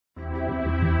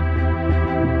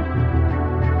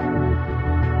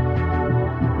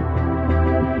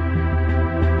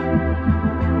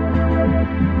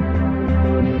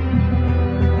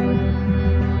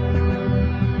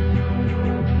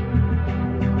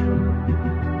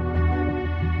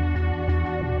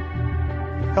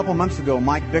A couple months ago,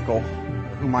 Mike Bickle,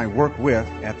 whom I work with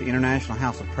at the International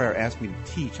House of Prayer, asked me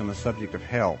to teach on the subject of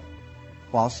hell.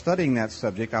 While studying that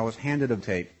subject, I was handed a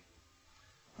tape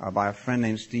by a friend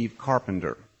named Steve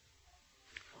Carpenter.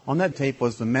 On that tape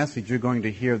was the message you're going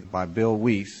to hear by Bill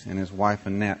Weiss and his wife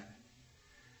Annette.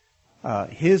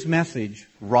 His message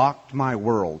rocked my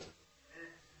world,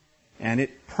 and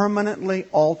it permanently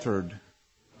altered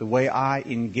the way I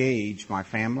engage my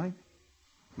family,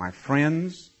 my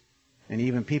friends, and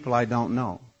even people I don't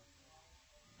know.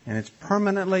 And it's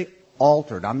permanently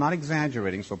altered. I'm not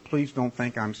exaggerating, so please don't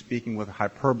think I'm speaking with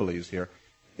hyperboles here.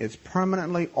 It's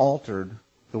permanently altered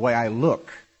the way I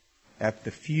look at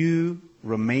the few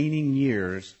remaining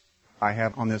years I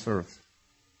have on this earth.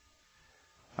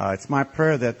 It's my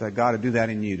prayer that God will do that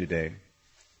in you today.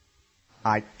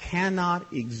 I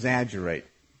cannot exaggerate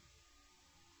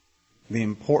the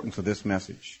importance of this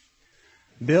message.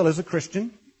 Bill is a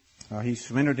Christian. He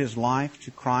surrendered his life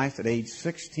to Christ at age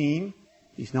 16.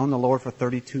 He's known the Lord for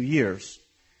 32 years.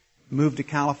 Moved to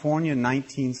California in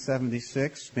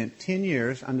 1976. Spent 10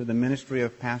 years under the ministry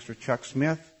of Pastor Chuck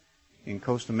Smith in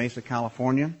Costa Mesa,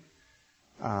 California.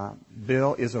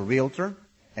 Bill is a realtor,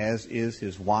 as is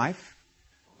his wife.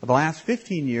 For the last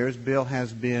 15 years, Bill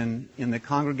has been in the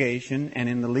congregation and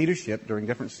in the leadership during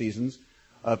different seasons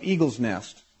of Eagle's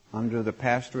Nest under the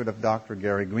pastorate of Dr.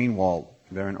 Gary Greenwald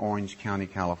there in Orange County,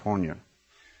 California.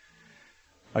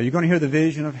 You're going to hear the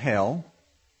vision of hell,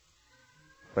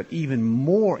 but even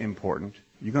more important,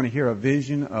 you're going to hear a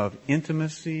vision of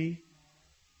intimacy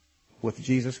with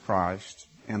Jesus Christ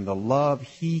and the love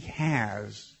He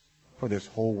has for this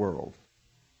whole world.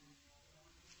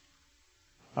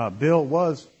 Bill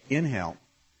was in hell.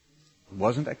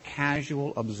 Wasn't a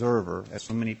casual observer, as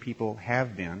so many people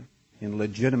have been, in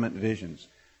legitimate visions.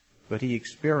 But he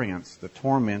experienced the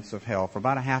torments of hell for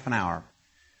about a half an hour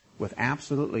with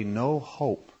absolutely no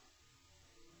hope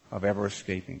of ever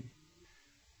escaping.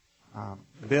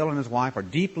 Bill and his wife are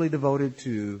deeply devoted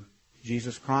to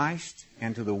Jesus Christ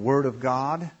and to the Word of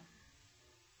God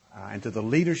and to the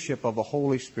leadership of the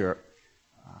Holy Spirit.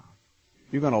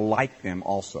 You're going to like them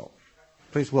also.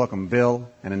 Please welcome Bill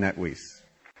and Annette Weiss.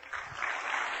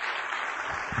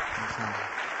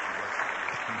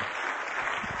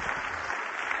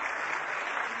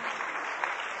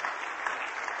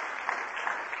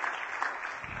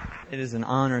 It is an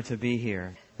honor to be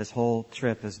here. This whole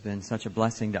trip has been such a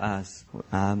blessing to us.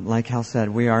 Like Hal said,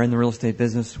 we are in the real estate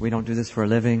business. We don't do this for a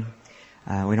living.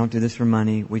 We don't do this for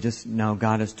money. We just know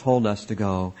God has told us to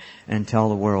go and tell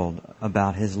the world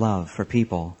about His love for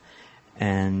people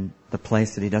and the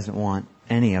place that He doesn't want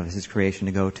any of His creation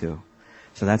to go to.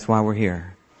 So that's why we're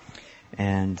here.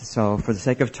 And so for the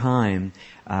sake of time,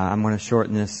 I'm going to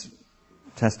shorten this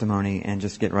testimony and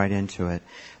just get right into it.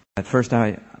 But first,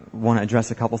 I want to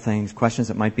address a couple things, questions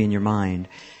that might be in your mind.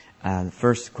 The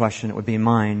first question that would be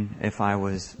mine, if I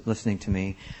was listening to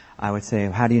me, I would say,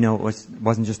 how do you know it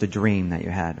wasn't just a dream that you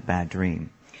had, a bad dream?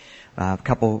 A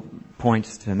couple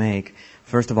points to make.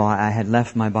 First of all, I had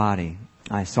left my body.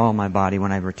 I saw my body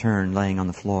when I returned laying on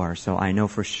the floor, so I know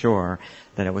for sure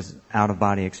that it was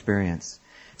out-of-body experience.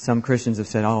 Some Christians have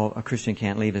said, oh, a Christian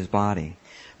can't leave his body.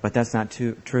 But that's not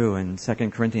true. In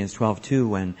 2 Corinthians 12:2,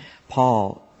 when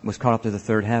Paul was caught up to the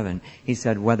third heaven, he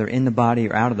said, whether in the body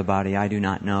or out of the body, I do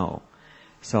not know.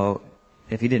 So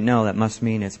if he didn't know, that must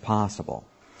mean it's possible.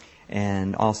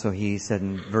 And also he said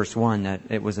in verse 1 that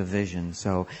it was a vision.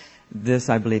 So this,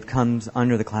 I believe, comes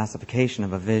under the classification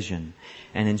of a vision.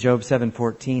 And in Job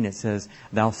 7:14 it says,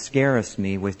 thou scarest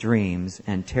me with dreams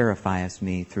and terrifiest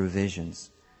me through visions.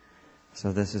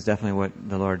 So this is definitely what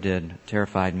the Lord did,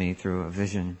 terrified me through a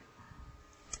vision.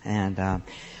 And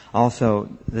also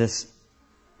this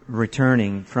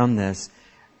returning from this,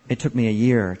 it took me a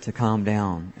year to calm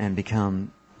down and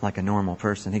become like a normal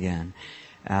person again.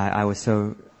 I was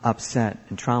so upset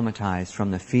and traumatized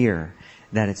from the fear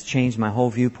that it's changed my whole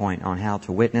viewpoint on how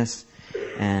to witness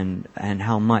and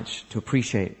how much to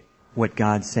appreciate what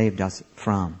God saved us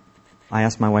from. I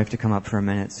asked my wife to come up for a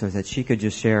minute so that she could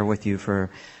just share with you for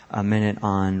a minute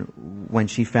on when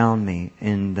she found me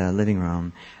in the living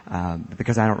room,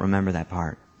 because I don't remember that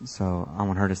part. So I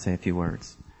want her to say a few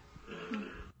words.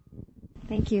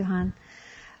 Thank you, hon.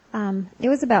 It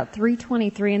was about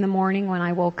 3:23 in the morning when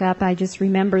I woke up. I just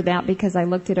remember that because I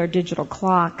looked at our digital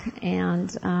clock,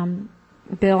 and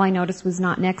Bill, I noticed, was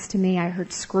not next to me. I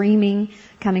heard screaming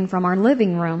coming from our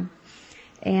living room,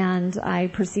 and I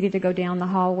proceeded to go down the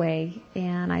hallway,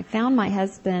 and I found my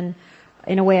husband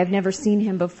in a way I've never seen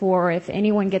him before. If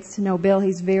anyone gets to know Bill,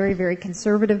 he's very, very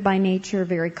conservative by nature,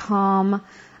 very calm,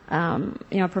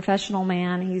 professional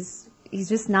man. he's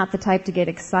just not the type to get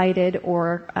excited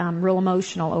or real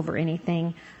emotional over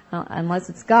anything, unless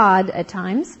it's God at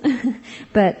times.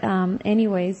 But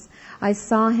anyways, I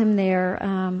saw him there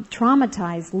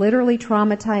traumatized, literally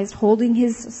traumatized, holding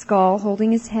his skull,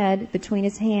 holding his head between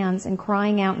his hands and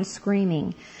crying out and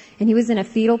screaming. And he was in a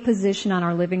fetal position on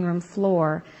our living room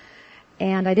floor.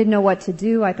 And I didn't know what to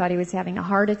do. I thought he was having a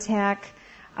heart attack.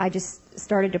 I just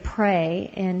started to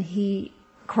pray, and he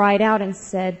cried out and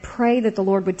said, "Pray that the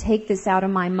Lord would take this out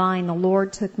of my mind. The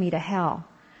Lord took me to hell.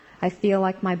 I feel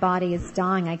like my body is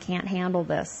dying. I can't handle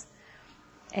this."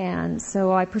 And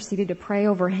so I proceeded to pray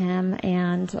over him,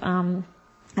 and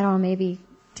I don't know, maybe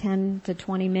 10 to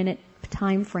 20 minute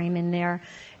time frame in there,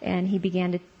 and he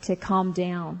began to calm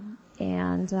down.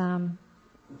 And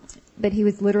but he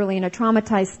was literally in a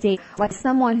traumatized state, like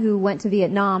someone who went to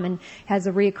Vietnam and has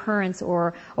a reoccurrence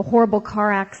or a horrible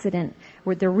car accident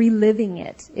where they're reliving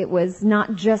it. It was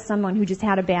not just someone who just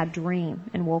had a bad dream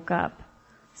and woke up.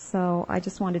 So I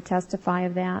just wanted to testify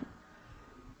of that.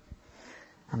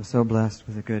 I'm so blessed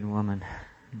with a good woman.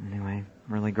 Anyway,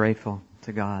 I'm really grateful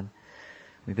to God.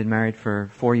 We've been married for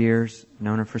 4 years,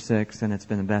 known her for 6, and it's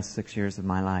been the best 6 years of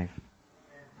my life,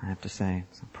 I have to say.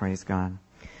 So praise God.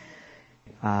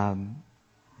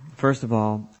 First of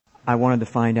all, I wanted to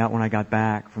find out when I got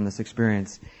back from this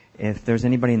experience if there's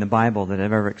anybody in the Bible that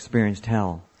have ever experienced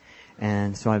hell.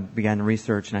 And so I began to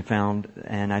research, and I found,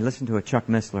 and I listened to a Chuck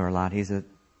Missler a lot. He's a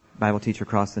Bible teacher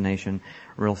across the nation,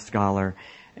 real scholar.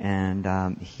 And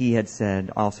he had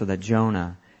said also that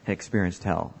Jonah had experienced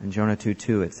hell. In Jonah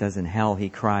 2:2, it says, "In hell he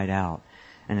cried out."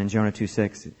 And in Jonah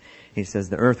 2:6, he says,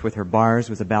 "The earth with her bars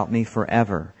was about me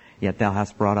forever, yet thou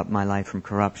hast brought up my life from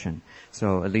corruption."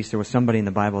 So at least there was somebody in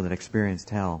the Bible that experienced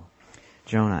hell.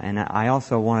 Jonah. And I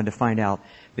also wanted to find out,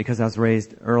 because I was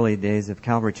raised early days of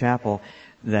Calvary Chapel,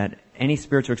 that any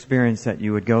spiritual experience that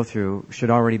you would go through should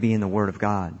already be in the Word of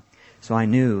God. So I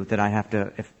knew that I have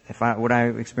to, what I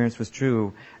experienced was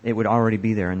true, it would already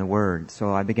be there in the Word.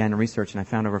 So I began to research, and I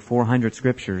found over 400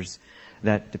 scriptures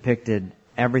that depicted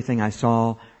everything I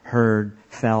saw, heard,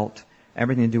 felt,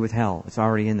 everything to do with hell. It's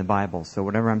already in the Bible. So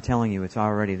whatever I'm telling you, it's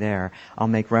already there. I'll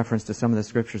make reference to some of the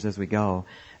scriptures as we go.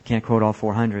 I can't quote all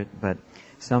 400, but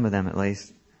some of them at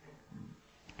least.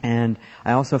 And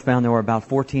I also found there were about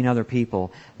 14 other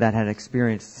people that had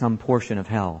experienced some portion of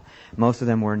hell. Most of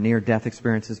them were near-death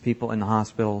experiences, people in the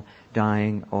hospital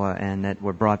dying, and that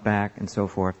were brought back and so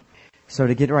forth. So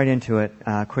to get right into it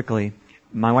quickly,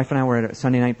 my wife and I were at a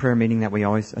Sunday night prayer meeting that we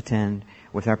always attend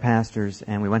with our pastors,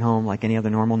 and we went home like any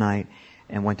other normal night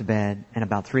and went to bed. And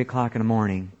about 3 o'clock in the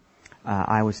morning,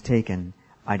 I was taken.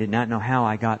 I did not know how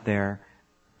I got there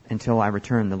until I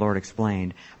returned, the Lord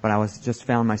explained. But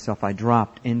I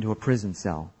dropped into a prison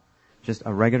cell. Just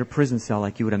a regular prison cell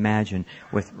like you would imagine,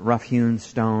 with rough-hewn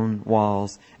stone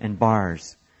walls and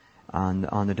bars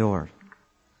on the door.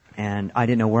 And I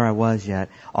didn't know where I was yet.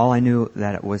 All I knew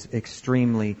that it was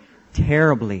extremely,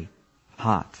 terribly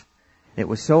hot. It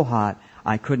was so hot,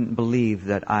 I couldn't believe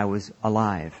that I was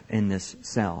alive in this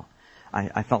cell.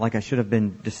 I felt like I should have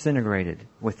been disintegrated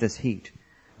with this heat,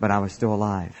 but I was still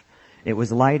alive. It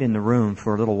was light in the room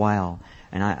for a little while,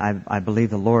 and I believe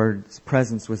the Lord's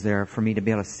presence was there for me to be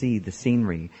able to see the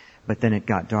scenery, but then it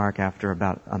got dark after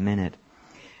about a minute.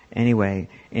 Anyway,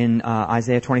 in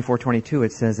Isaiah 24:22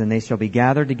 it says, "And they shall be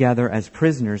gathered together as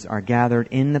prisoners are gathered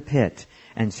in the pit,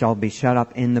 and shall be shut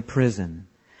up in the prison."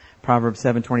 Proverbs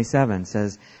 7:27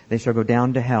 says, "They shall go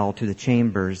down to hell, to the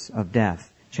chambers of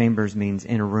death." Chambers means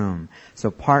inner room. So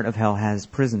part of hell has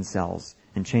prison cells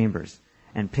and chambers,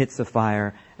 and pits of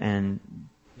fire and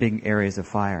big areas of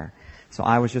fire. So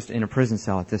I was just in a prison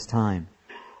cell at this time.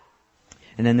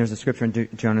 And then there's a scripture in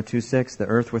Jonah 2:6, "The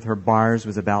earth with her bars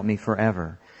was about me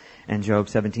forever." And Job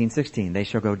 17:16, "They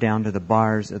shall go down to the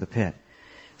bars of the pit."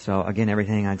 So again,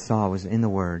 everything I saw was in the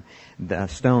Word. The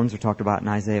stones are talked about in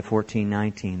Isaiah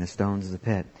 14:19, the stones of the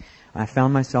pit. I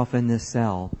found myself in this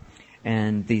cell,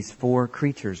 and these 4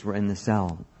 creatures were in the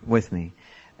cell with me.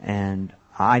 And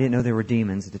I didn't know they were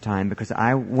demons at the time, because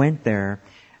I went there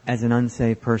as an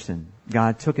unsaved person.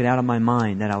 God took it out of my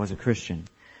mind that I was a Christian.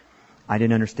 I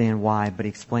didn't understand why, but He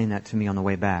explained that to me on the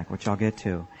way back, which I'll get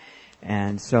to.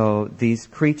 And so these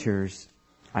creatures,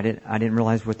 I didn't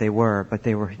realize what they were, but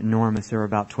they were enormous. They were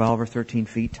about 12 or 13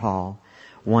 feet tall.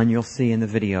 One you'll see in the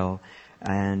video,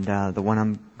 and the one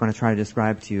I'm going to try to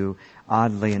describe to you,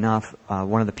 oddly enough,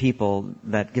 one of the people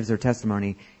that gives their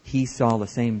testimony, he saw the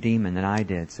same demon that I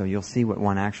did. So you'll see what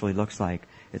one actually looks like.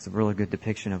 It's a really good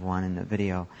depiction of one in the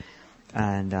video.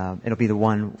 And it'll be the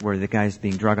one where the guy's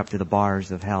being drug up to the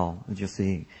bars of hell. You'll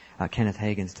see Kenneth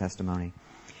Hagin's testimony.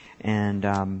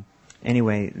 And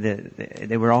anyway,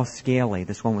 they were all scaly.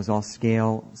 This one was all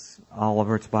scales all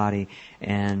over its body,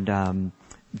 and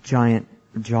giant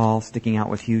jaw sticking out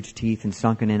with huge teeth and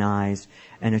sunken in eyes,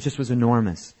 and it just was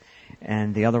enormous.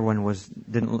 And the other one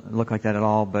didn't look like that at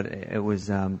all, but it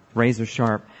was razor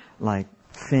sharp, like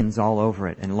fins all over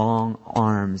it, and long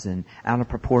arms, and out of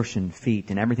proportion feet,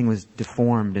 and everything was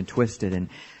deformed and twisted and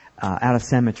out of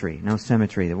symmetry. No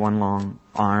symmetry. The one long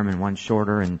arm and one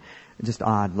shorter, and just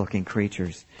odd looking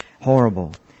creatures.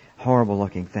 Horrible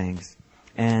looking things.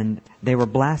 And they were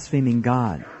blaspheming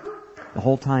God. The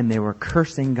whole time they were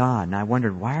cursing God. And I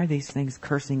wondered, why are these things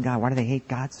cursing God? Why do they hate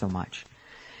God so much?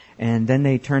 And then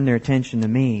they turned their attention to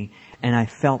me, and I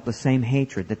felt the same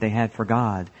hatred that they had for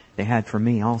God, they had for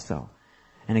me also.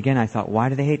 And again, I thought, why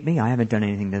do they hate me? I haven't done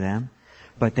anything to them.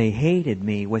 But they hated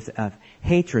me with a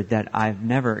hatred that I've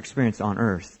never experienced on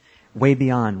earth, way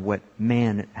beyond what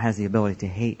man has the ability to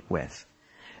hate with.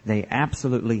 They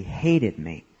absolutely hated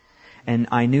me. And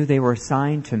I knew they were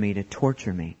assigned to me to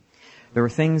torture me. There were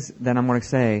things that I'm going to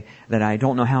say that I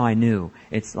don't know how I knew.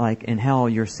 It's like in hell,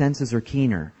 your senses are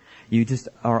keener. You just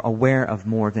are aware of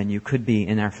more than you could be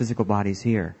in our physical bodies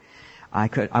here.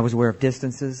 I was aware of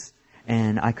distances,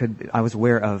 and I was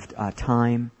aware of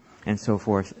time and so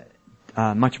forth,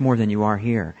 much more than you are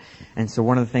here. And so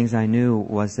one of the things I knew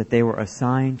was that they were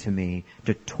assigned to me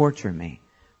to torture me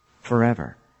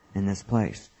forever in this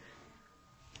place.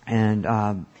 And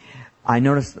I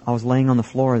noticed I was laying on the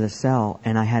floor of the cell,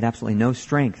 and I had absolutely no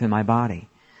strength in my body.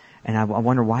 And I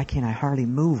wonder, why can't I hardly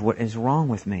move? What is wrong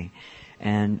with me?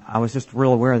 And I was just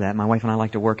real aware of that. My wife and I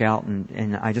like to work out,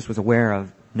 and I just was aware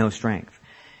of no strength.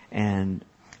 And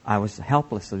I was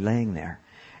helplessly laying there.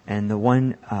 And the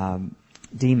one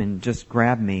demon just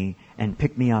grabbed me and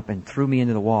picked me up and threw me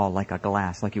into the wall like a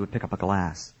glass, like you would pick up a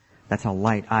glass. That's how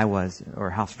light I was,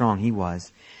 or how strong he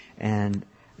was. And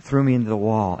threw me into the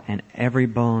wall, and every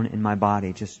bone in my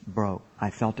body just broke.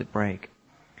 I felt it break.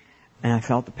 And I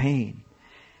felt the pain.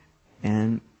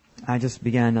 And I just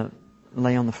began to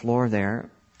lay on the floor there,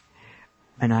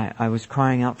 and I was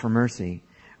crying out for mercy,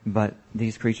 but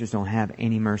these creatures don't have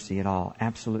any mercy at all.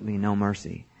 Absolutely no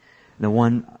mercy. The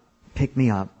one picked me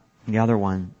up, the other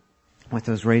one with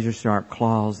those razor sharp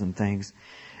claws and things,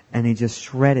 and he just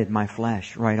shredded my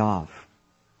flesh right off.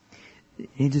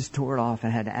 He just tore it off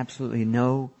and had absolutely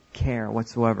no care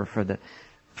whatsoever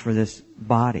for this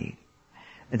body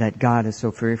that God has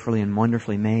so fearfully and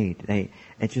wonderfully made.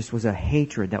 It just was a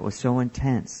hatred that was so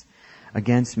intense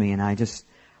against me, and I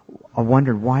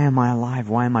wondered, why am I alive?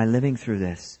 Why am I living through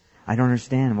this? I don't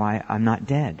understand why I'm not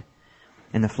dead.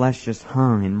 And the flesh just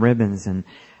hung in ribbons, and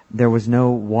there was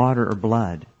no water or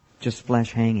blood, just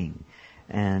flesh hanging.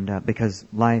 And because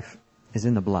life is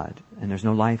in the blood, and there's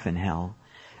no life in hell,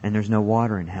 and there's no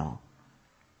water in hell.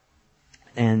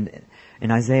 And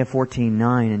in Isaiah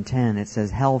 14:9 and 10, it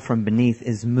says, hell from beneath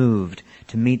is moved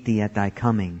to meet thee at thy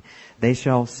coming. They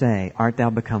shall say, art thou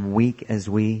become weak as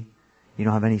we? You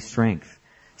don't have any strength.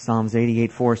 Psalms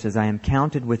 88:4 says, I am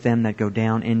counted with them that go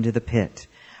down into the pit.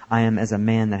 I am as a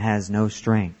man that has no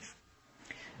strength.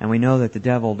 And we know that the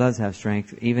devil does have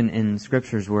strength, even in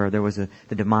scriptures where there was the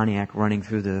demoniac running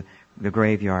through the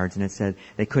graveyards, and it said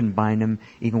they couldn't bind him.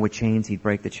 Even with chains, he'd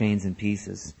break the chains in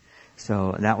pieces.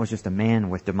 So that was just a man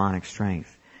with demonic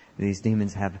strength. These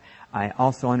demons I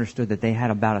also understood that they had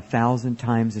about 1,000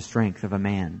 times the strength of a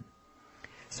man.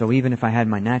 So even if I had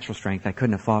my natural strength, I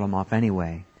couldn't have fought them off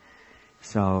anyway.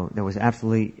 So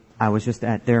I was just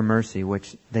at their mercy,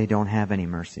 which they don't have any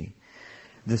mercy.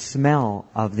 The smell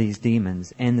of these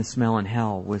demons and the smell in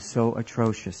hell was so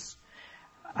atrocious.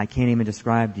 I can't even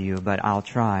describe to you, but I'll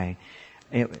try.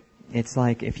 It's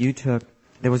like if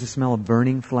there was a smell of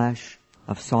burning flesh,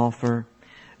 of sulfur.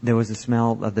 There was a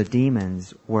smell of the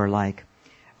demons were like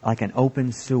an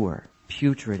open sewer,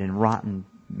 putrid and rotten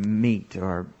meat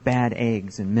or bad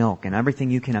eggs and milk and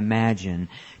everything you can imagine.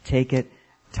 Take it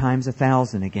times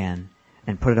 1,000 again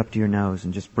and put it up to your nose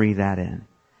and just breathe that in.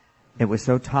 It was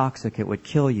so toxic it would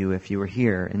kill you if you were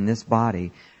here in this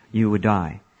body. You would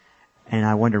die. And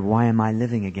I wondered, why am I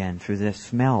living again through this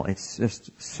smell? It's just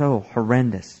so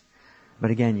horrendous.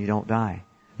 But again, you don't die.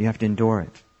 You have to endure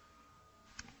it.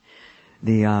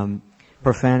 The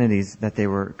profanities that they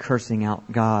were cursing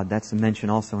out God, that's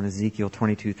mentioned also in Ezekiel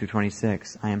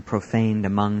 22-26. I am profaned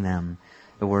among them,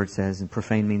 the word says, and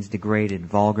profane means degraded,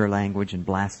 vulgar language, and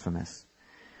blasphemous.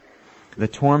 The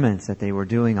torments that they were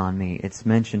doing on me, it's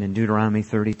mentioned in Deuteronomy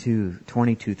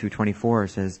 32:22-24. It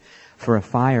says, for a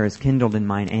fire is kindled in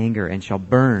mine anger, and shall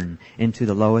burn into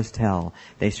the lowest hell.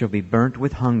 They shall be burnt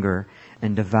with hunger,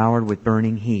 and devoured with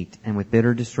burning heat and with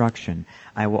bitter destruction.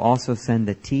 I will also send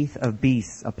the teeth of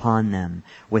beasts upon them,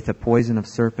 with the poison of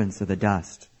serpents of the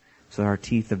dust. So our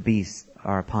teeth of beasts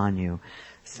are upon you.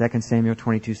 2 Samuel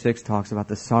 22:6 talks about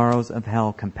the sorrows of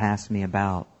hell compass me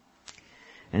about.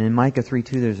 And in Micah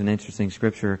 3:2 there's an interesting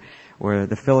scripture where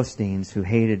the Philistines who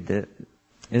hated the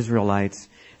Israelites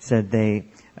said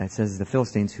it says the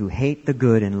Philistines who hate the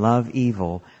good and love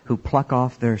evil, who pluck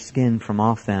off their skin from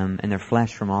off them and their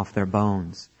flesh from off their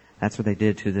bones. That's what they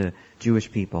did to the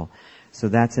Jewish people. So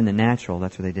that's in the natural,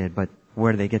 that's what they did. But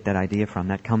where do they get that idea from?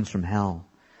 That comes from hell.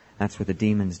 That's what the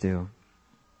demons do.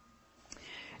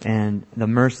 And the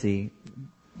mercy,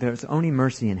 there's only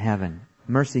mercy in heaven.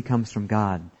 Mercy comes from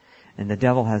God. And the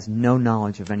devil has no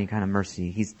knowledge of any kind of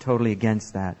mercy. He's totally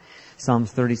against that.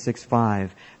 Psalms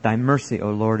 36:5, Thy mercy,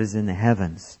 O Lord, is in the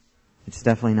heavens. It's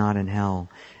definitely not in hell.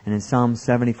 And in Psalm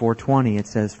 74:20 it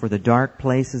says, For the dark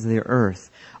places of the earth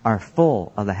are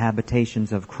full of the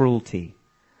habitations of cruelty.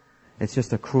 It's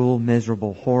just a cruel,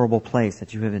 miserable, horrible place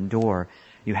that you have endured.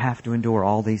 You have to endure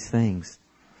all these things.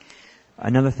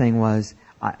 Another thing was,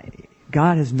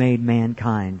 God has made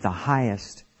mankind the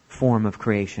highest form of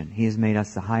creation. He has made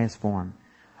us the highest form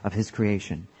of His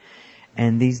creation.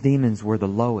 And these demons were the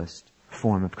lowest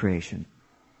form of creation.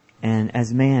 And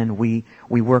as man, we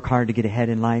work hard to get ahead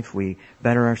in life. We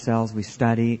better ourselves. We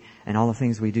study and all the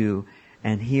things we do.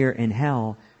 And here in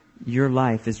hell, your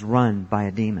life is run by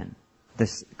a demon.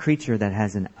 This creature that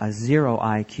has a zero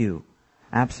IQ.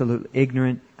 Absolute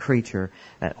ignorant creature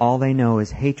that all they know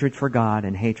is hatred for God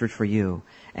and hatred for you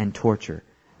and torture.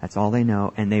 That's all they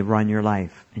know, and they run your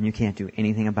life, and you can't do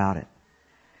anything about it.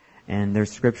 And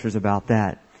there's scriptures about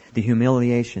that. The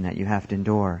humiliation that you have to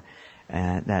endure,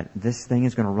 that this thing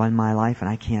is going to run my life and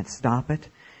I can't stop it.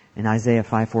 In Isaiah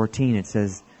 5:14 it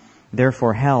says,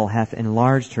 Therefore hell hath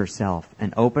enlarged herself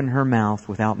and opened her mouth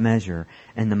without measure,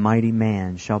 and the mighty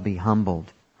man shall be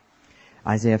humbled.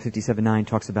 Isaiah 57:9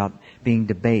 talks about being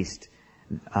debased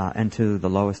into the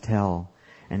lowest hell.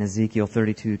 And Ezekiel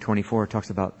 32:24 talks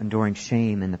about enduring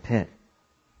shame in the pit.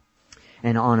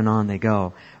 And on they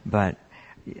go. But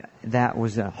that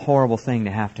was a horrible thing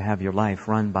to have your life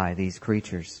run by these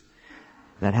creatures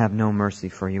that have no mercy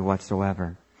for you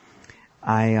whatsoever.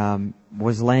 I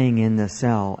was laying in the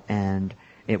cell and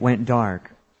it went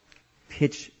dark.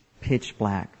 Pitch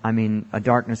black. I mean, a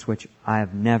darkness which I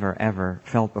have never ever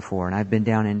felt before. And I've been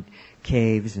down in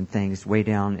caves and things, way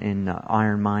down in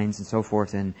iron mines and so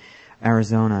forth in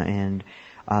Arizona, and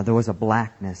there was a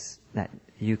blackness that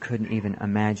you couldn't even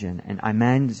imagine. And I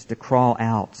managed to crawl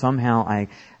out. Somehow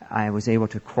I was able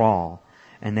to crawl,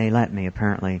 and they let me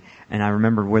apparently. And I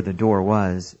remembered where the door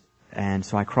was, and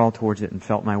so I crawled towards it and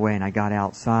felt my way, and I got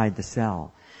outside the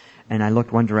cell. And I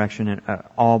looked one direction, and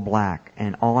all black,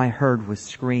 and all I heard was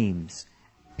screams.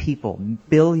 People,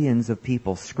 billions of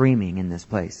people screaming in this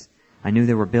place. I knew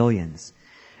there were billions.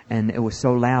 And it was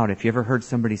so loud. If you ever heard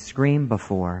somebody scream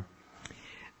before,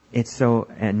 it's so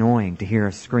annoying to hear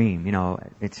a scream. You know,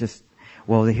 it's just,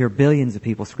 well, to hear billions of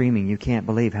people screaming, you can't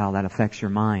believe how that affects your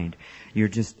mind. You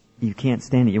can't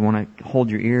stand it. You want to hold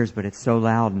your ears, but it's so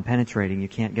loud and penetrating, you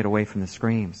can't get away from the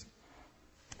screams.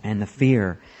 And the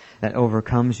fear that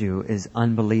overcomes you is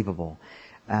unbelievable.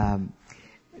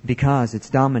 Because it's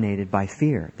dominated by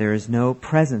fear. There is no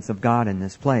presence of God in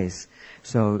this place.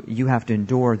 So you have to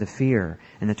endure the fear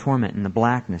and the torment and the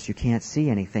blackness. You can't see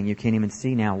anything. You can't even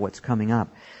see now what's coming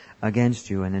up against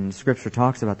you. And then Scripture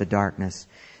talks about the darkness.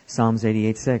 Psalms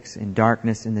 88:6, in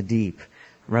darkness in the deep.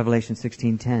 Revelation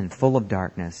 16:10, full of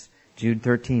darkness. Jude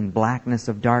 13, blackness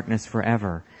of darkness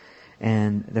forever.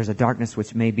 And there's a darkness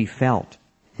which may be felt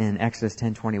in Exodus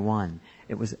 10:21.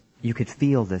 You could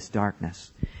feel this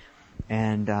darkness.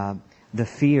 And the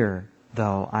fear,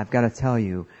 though, I've got to tell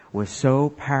you, was so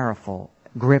powerful,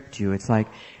 gripped you. It's like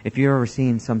if you've ever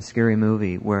seen some scary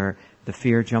movie where the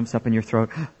fear jumps up in your throat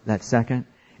that second,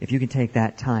 if you can take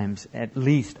that times at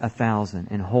least 1,000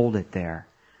 and hold it there,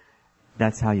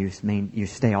 that's how you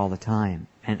stay all the time.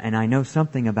 And I know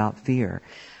something about fear.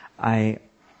 At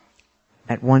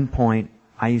one point,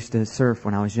 I used to surf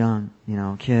when I was young,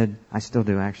 kid. I still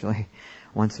do actually,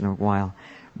 once in a while.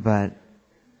 But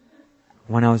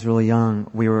when I was really young,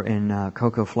 we were in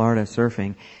Cocoa, Florida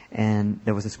surfing, and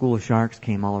there was a school of sharks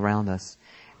came all around us.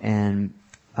 And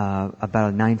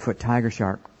about a 9-foot tiger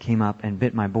shark came up and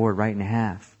bit my board right in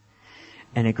half.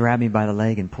 And it grabbed me by the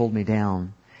leg and pulled me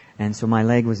down. And so my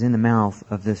leg was in the mouth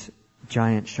of this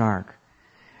giant shark.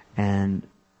 And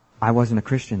I wasn't a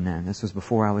Christian then. This was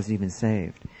before I was even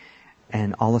saved.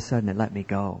 And all of a sudden it let me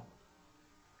go.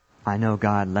 I know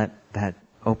God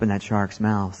open that shark's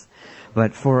mouth.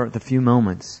 But for the few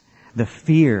moments, The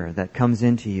fear that comes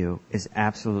into you is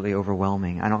absolutely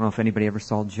overwhelming. I don't know if anybody ever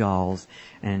saw Jaws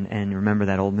and remember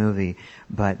that old movie,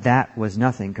 but that was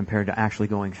nothing compared to actually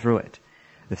going through it.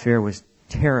 The fear was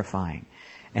terrifying.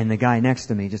 And the guy next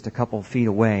to me, just a couple feet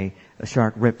away, a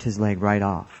shark ripped his leg right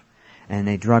off. And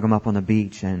they drug him up on the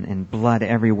beach and blood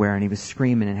everywhere, and he was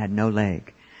screaming and had no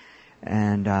leg.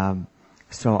 And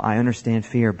so I understand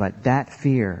fear, but that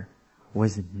fear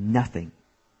was nothing.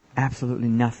 Absolutely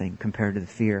nothing compared to the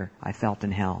fear I felt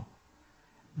in hell.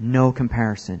 No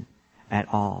comparison at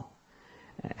all.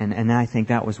 And I think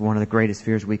that was one of the greatest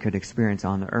fears we could experience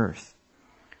on the earth.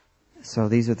 So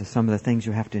these are some of the things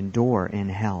you have to endure in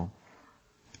hell.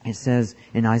 It says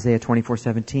in Isaiah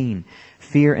 24:17,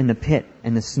 fear and the pit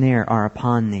and the snare are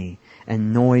upon thee,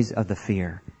 and noise of the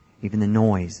fear. Even the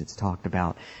noise it's talked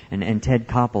about. And Ted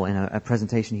Koppel, in a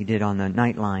presentation he did on the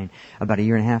Nightline about a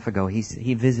year and a half ago,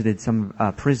 he visited some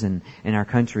prison in our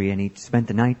country, and he spent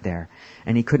the night there.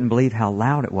 And he couldn't believe how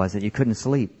loud it was that you couldn't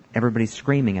sleep. Everybody's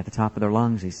screaming at the top of their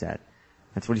lungs, he said.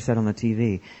 That's what he said on the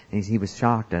TV. And he was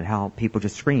shocked at how people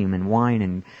just scream and whine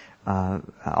and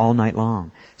all night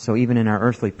long. So even in our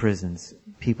earthly prisons,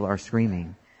 people are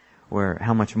screaming.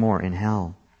 How much more in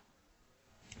hell?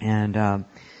 And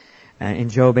in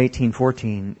Job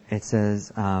 18:14, it says,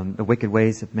 the wicked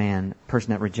ways of man,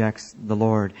 person that rejects the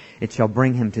Lord, it shall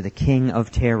bring him to the king of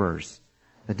terrors.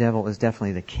 The devil is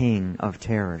definitely the king of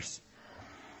terrors.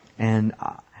 And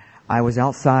I was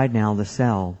outside now, the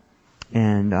cell,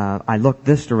 and I looked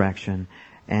this direction,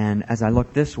 and as I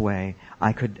looked this way,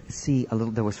 I could see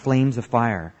there was flames of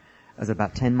fire. It was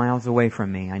about 10 miles away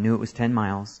from me. I knew it was 10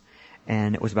 miles,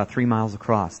 and it was about 3 miles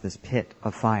across, this pit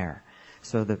of fire.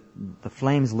 So the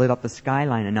flames lit up the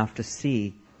skyline enough to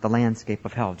see the landscape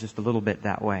of hell, just a little bit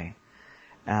that way.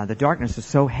 The darkness is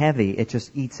so heavy, it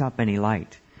just eats up any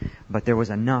light. But there was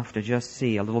enough to just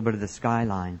see a little bit of the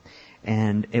skyline.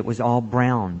 And it was all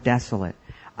brown, desolate.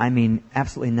 I mean,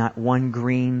 absolutely not one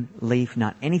green leaf,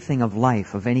 not anything of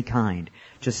life of any kind.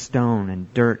 Just stone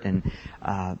and dirt and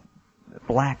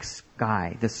black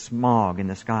sky, the smog in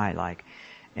the sky like.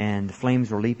 And the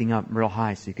flames were leaping up real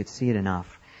high so you could see it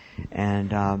enough.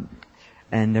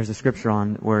 And there's a scripture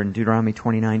where in Deuteronomy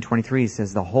 29:23 it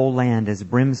says, the whole land is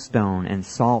brimstone and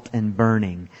salt and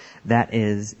burning. That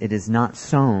is, it is not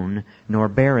sown, nor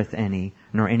beareth any,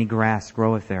 nor any grass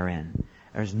groweth therein.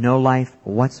 There's no life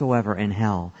whatsoever in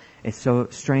hell. It's so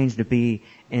strange to be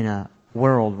in a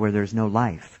world where there's no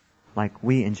life, like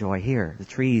we enjoy here, the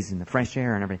trees and the fresh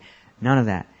air and everything. None of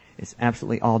that. It's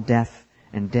absolutely all death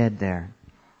and dead there.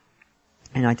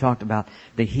 And I talked about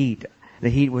the heat. The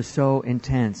heat was so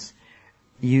intense,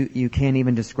 you can't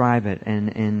even describe it.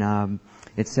 And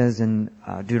it says in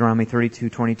Deuteronomy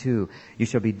 32:22, you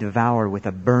shall be devoured with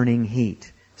a burning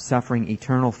heat, suffering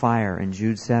eternal fire in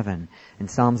Jude 7. In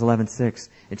Psalms 11:6,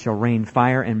 it shall rain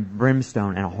fire and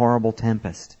brimstone and a horrible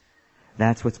tempest.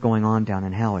 That's what's going on down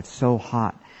in hell. It's so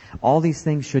hot. All these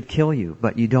things should kill you,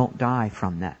 but you don't die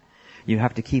from that. You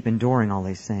have to keep enduring all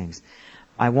these things.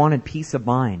 I wanted peace of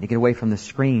mind to get away from the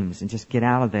screams and just get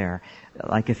out of there.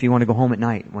 Like if you want to go home at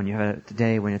night when you have a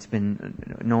day when it's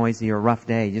been noisy or a rough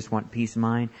day, you just want peace of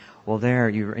mind. Well, there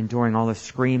you're enduring all the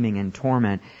screaming and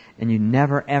torment, and you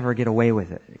never ever get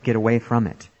away from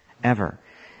it, ever.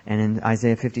 And in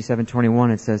Isaiah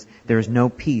 57:21 it says, there is no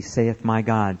peace, saith my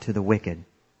God, to the wicked.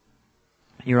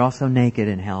 You're also naked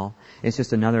in hell. It's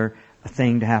just another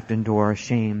thing to have to endure, a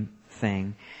shame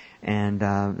thing. And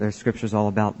there's scriptures all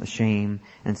about the shame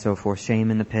and so forth.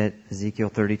 Shame in the pit, Ezekiel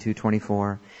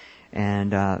 32:24.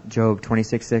 And Job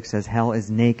 26:6 says, hell is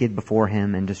naked before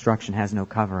him and destruction has no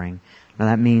covering. Now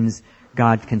that means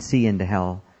God can see into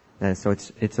hell. So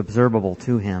it's observable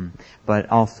to him. But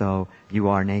also you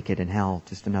are naked in hell.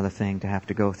 Just another thing to have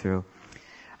to go through.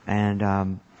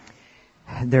 And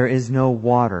there is no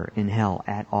water in hell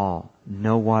at all.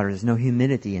 No water. There's no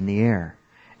humidity in the air.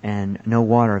 And no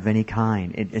water of any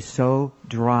kind. It is so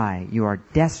dry. You are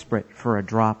desperate for a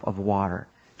drop of water.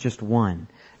 Just one.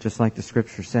 Just like the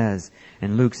scripture says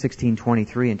in Luke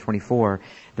 16:23 and 24,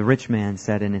 the rich man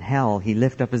said, and in hell he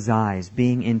lift up his eyes,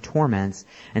 being in torments,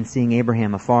 and seeing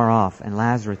Abraham afar off, and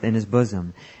Lazarus in his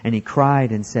bosom. And he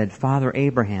cried and said, Father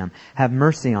Abraham, have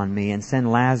mercy on me, and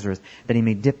send Lazarus, that he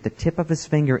may dip the tip of his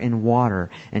finger in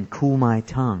water, and cool my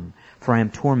tongue, for I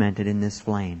am tormented in this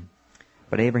flame.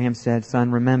 But Abraham said, Son,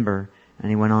 remember, and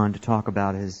he went on to talk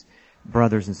about his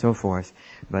brothers and so forth.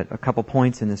 But a couple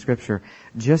points in the scripture.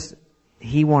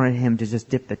 He wanted him to just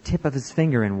dip the tip of his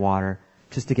finger in water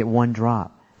just to get one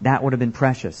drop. That would have been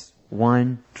precious.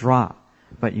 One drop.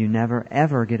 But you never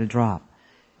ever get a drop.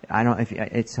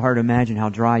 It's hard to imagine how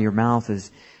dry your mouth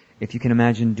is if you can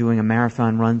imagine doing a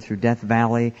marathon run through Death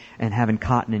Valley and having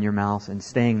cotton in your mouth and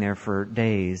staying there for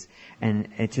days, and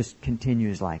it just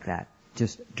continues like that.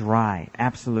 Just dry,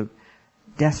 absolute,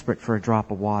 desperate for a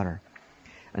drop of water.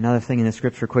 Another thing in the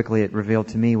scripture quickly it revealed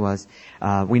to me was,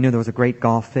 we knew there was a great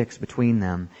gulf fixed between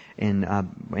them in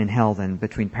hell then,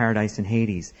 between paradise and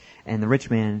Hades. And the rich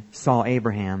man saw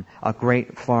Abraham a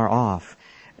great far off.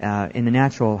 In the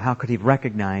natural, how could he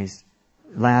recognize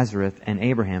Lazarus and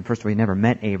Abraham? First of all, he never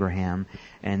met Abraham,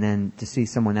 and then to see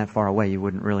someone that far away, you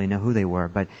wouldn't really know who they were.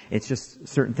 But it's just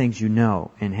certain things you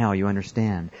know in hell, you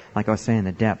understand. Like I was saying,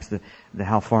 the depths, the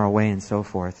how far away and so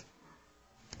forth.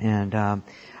 And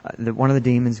one of the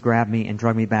demons grabbed me and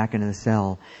dragged me back into the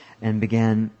cell and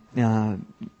began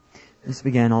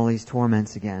all these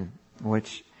torments again,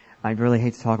 which I'd really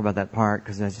hate to talk about that part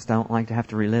because I just don't like to have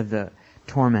to relive the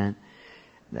torment.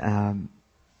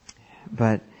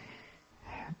 But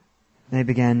they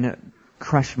began to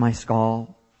crush my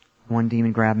skull. One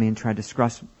demon grabbed me and tried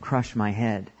to crush my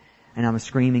head. And I was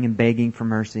screaming and begging for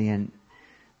mercy, and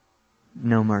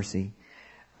no mercy.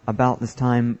 About this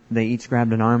time, they each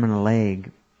grabbed an arm and a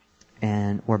leg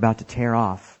and were about to tear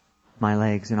off my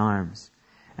legs and arms.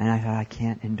 And I thought, I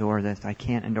can't endure this. I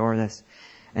can't endure this.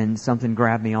 And something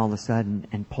grabbed me all of a sudden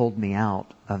and pulled me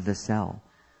out of the cell.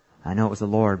 I know it was the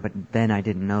Lord, but then I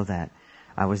didn't know that.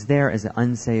 I was there as an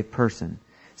unsaved person,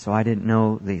 so I didn't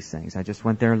know these things. I just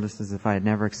went there just as if I had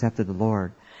never accepted the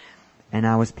Lord. And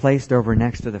I was placed over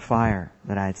next to the fire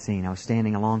that I had seen. I was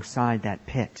standing alongside that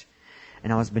pit.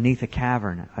 And I was beneath a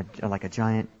cavern, like a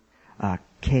giant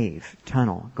cave,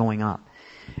 tunnel going up.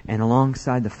 And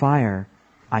alongside the fire,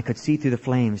 I could see through the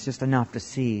flames just enough to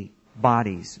see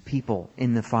bodies, people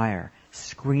in the fire,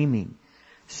 screaming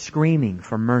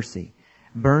for mercy,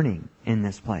 burning in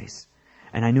this place.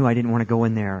 And I knew I didn't want to go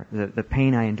in there. The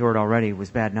pain I endured already was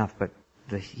bad enough, but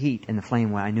the heat and the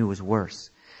flame I knew was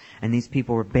worse. And these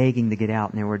people were begging to get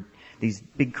out, and there were these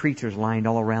big creatures lined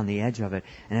all around the edge of it.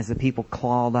 And as the people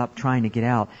clawed up trying to get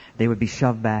out, they would be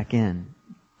shoved back in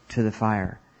to the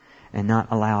fire and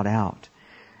not allowed out.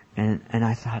 And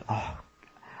I thought, oh,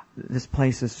 this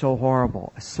place is so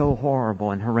horrible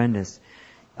and horrendous.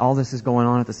 All this is going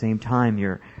on at the same time.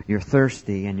 You're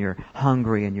thirsty and you're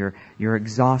hungry and you're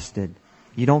exhausted.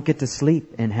 You don't get to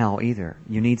sleep in hell either.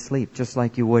 You need sleep just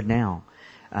like you would now.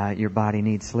 Your body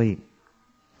needs sleep.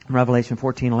 Revelation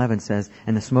 14:11 says,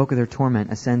 "And the smoke of their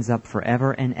torment ascends up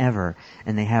forever and ever,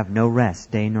 and they have no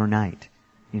rest, day nor night."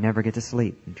 You never get to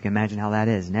sleep. You can imagine how that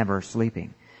is, never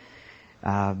sleeping.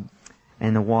 And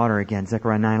the water again,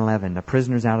 Zechariah 9:11, "The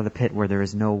prisoners out of the pit where there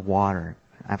is no water."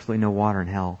 Absolutely no water in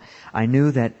hell. I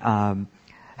knew that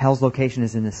hell's location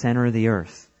is in the center of the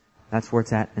earth. That's where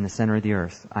it's at, in the center of the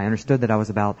earth. I understood that I was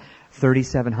about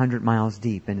 3,700 miles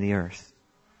deep in the earth.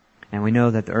 And we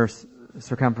know that the earth's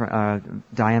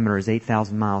diameter is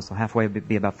 8,000 miles, so halfway would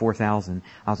be about 4,000.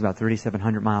 I was about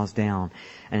 3,700 miles down.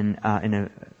 And in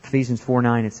Ephesians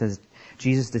 4:9 it says,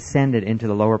 Jesus descended into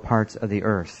the lower parts of the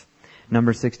earth.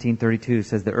 Numbers 16:32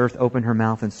 says, "The earth opened her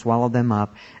mouth and swallowed them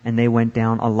up, and they went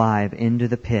down alive into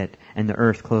the pit, and the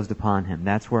earth closed upon him."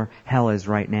 That's where hell is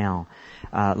right now.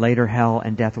 Later, hell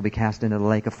and death will be cast into the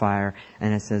lake of fire,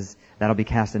 and it says that'll be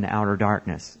cast into outer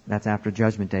darkness. That's after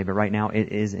Judgment Day, but right now it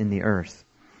is in the earth.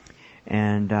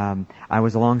 And I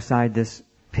was alongside this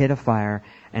pit of fire,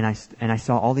 and I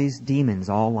saw all these demons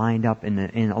all lined up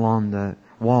along the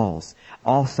walls,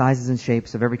 all sizes and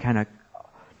shapes of every kind of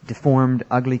deformed,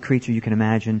 ugly creature you can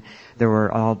imagine. There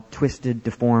were all twisted,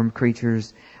 deformed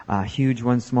creatures, huge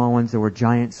ones, small ones. There were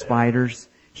giant spiders,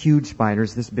 huge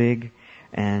spiders this big,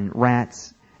 and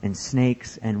rats and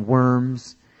snakes and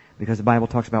worms, because the Bible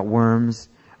talks about worms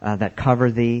that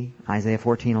cover thee, Isaiah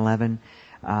 14:11.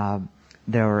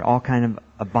 There were all kind of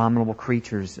abominable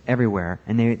creatures everywhere,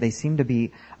 and they seemed to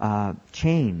be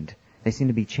chained. They seemed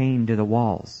to be chained to the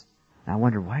walls. And I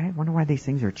wonder why these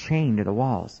things are chained to the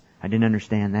walls. I didn't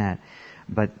understand that.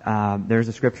 But there's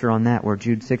a scripture on that where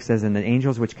Jude 6 says, "And the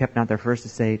angels which kept not their first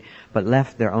estate, but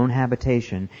left their own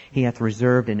habitation, he hath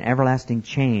reserved in everlasting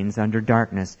chains under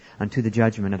darkness unto the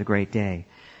judgment of the great day."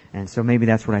 And so maybe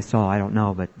that's what I saw. I don't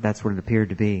know, but that's what it appeared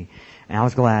to be. And I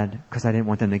was glad because I didn't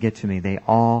want them to get to me. They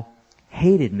all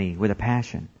hated me with a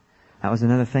passion. That was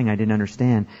another thing I didn't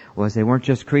understand, was they weren't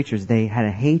just creatures. They had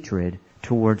a hatred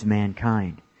towards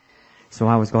mankind. So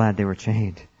I was glad they were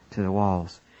chained to the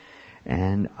walls.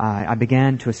 And I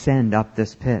began to ascend up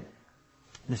this pit,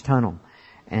 this tunnel,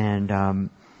 and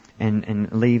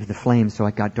leave the flames, so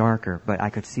it got darker. But I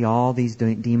could see all these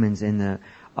demons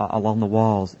along the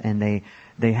walls, and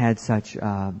they had such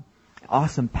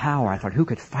awesome power. I thought, who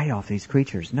could fight off these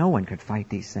creatures? No one could fight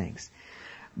these things.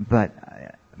 But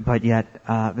but yet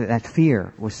that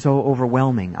fear was so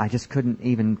overwhelming. I just couldn't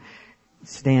even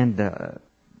stand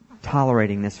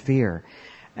tolerating this fear.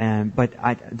 But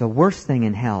the worst thing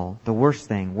in hell, worse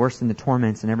than the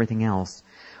torments and everything else,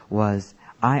 was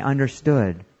I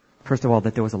understood, first of all,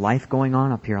 that there was a life going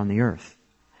on up here on the earth.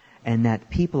 And that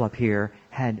people up here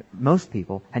most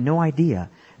people had no idea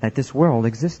that this world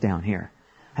exists down here.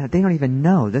 They don't even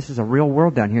know this is a real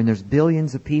world down here, and there's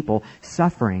billions of people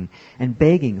suffering and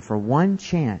begging for one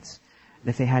chance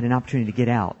if they had an opportunity to get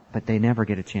out, but they never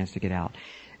get a chance to get out.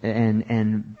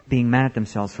 And being mad at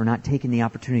themselves for not taking the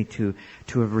opportunity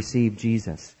to have received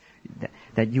Jesus.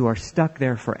 That you are stuck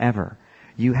there forever.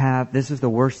 This is the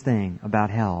worst thing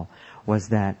about hell, was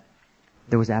that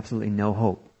there was absolutely no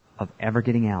hope of ever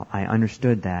getting out. I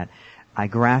understood that. I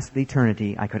grasped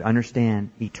eternity. I could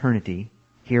understand eternity.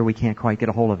 Here we can't quite get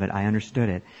a hold of it. I understood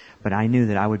it. But I knew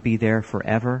that I would be there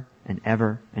forever and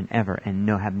ever and ever and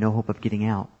have no hope of getting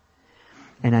out.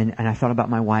 And I thought about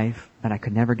my wife, that I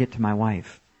could never get to my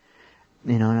wife.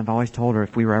 And I've always told her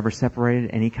if we were ever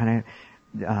separated, any kind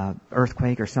of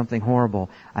earthquake or something horrible,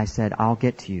 I said, I'll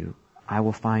get to you. I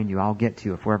will find you. I'll get to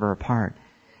you if we're ever apart.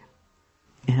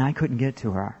 And I couldn't get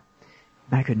to her.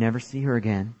 I could never see her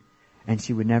again. And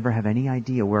she would never have any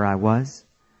idea where I was.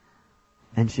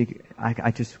 And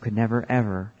I just could never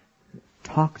ever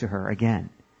talk to her again.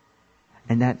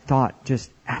 And that thought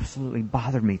just absolutely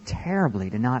bothered me terribly,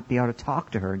 to not be able to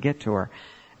talk to her and get to her,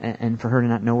 and for her to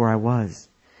not know where I was,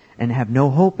 and have no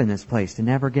hope in this place, to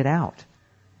never get out.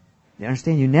 You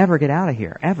understand? You never get out of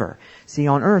here, ever. See,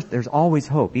 on earth, there's always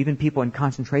hope. Even people in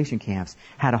concentration camps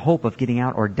had a hope of getting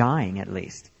out, or dying at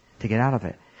least, to get out of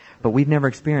it. But we've never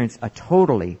experienced a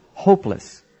totally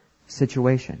hopeless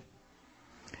situation.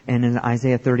 And in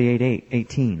Isaiah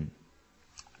 38:18,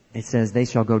 it says, they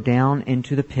shall go down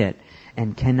into the pit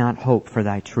and cannot hope for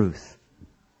thy truth.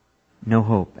 No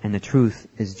hope. And the truth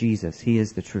is Jesus. He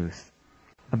is the truth.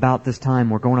 About this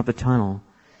time, we're going up the tunnel,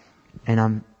 and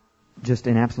I'm just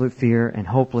in absolute fear and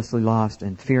hopelessly lost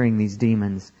and fearing these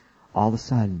demons. All of a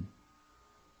sudden,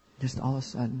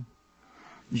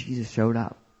 Jesus showed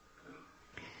up.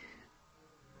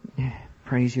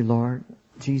 Praise you, Lord.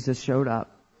 Jesus showed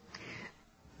up.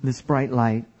 This bright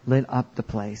light lit up the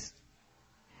place.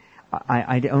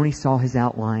 I only saw his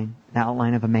outline, the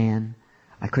outline of a man.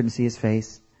 I couldn't see his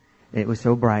face. It was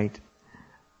so bright.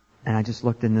 And I just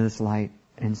looked into this light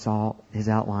and saw his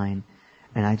outline.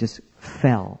 And I just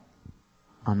fell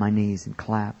on my knees and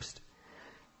collapsed.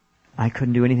 I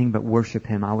couldn't do anything but worship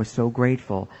him. I was so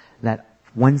grateful that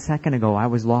 1 second ago I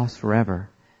was lost forever.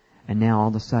 And now all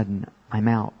of a sudden I'm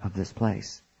out of this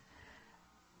place.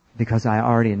 Because I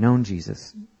already had known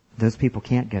Jesus. Those people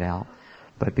can't get out.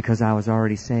 But because I was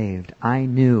already saved, I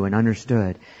knew and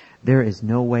understood there is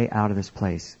no way out of this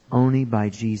place. Only by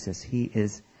Jesus. He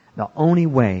is the only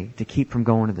way to keep from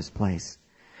going to this place.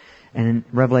 And in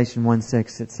Revelation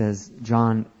 1:6 it says,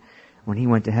 John, when he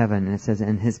went to heaven, and it says,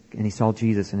 and he saw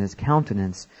Jesus, and his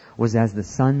countenance was as the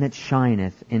sun that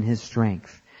shineth in his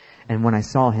strength. And when I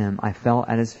saw him, I fell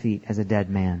at his feet as a dead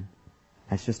man.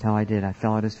 That's just how I did. I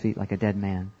fell at his feet like a dead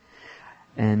man.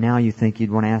 And now you think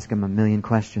you'd want to ask him a million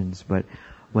questions, but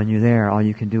when you're there, all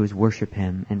you can do is worship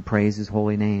him and praise his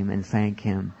holy name and thank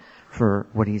him for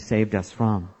what he saved us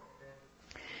from.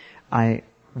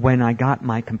 When I got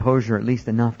my composure at least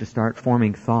enough to start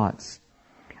forming thoughts,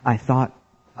 I said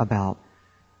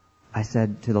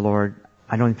to the Lord,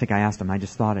 I don't even think I asked him, I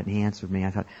just thought it and he answered me.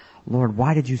 I thought, Lord,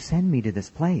 why did you send me to this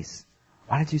place?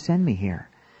 Why did you send me here?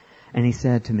 And he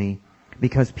said to me,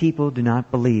 because people do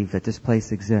not believe that this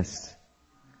place exists.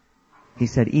 He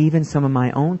said, even some of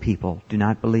my own people do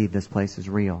not believe this place is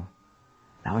real.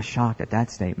 I was shocked at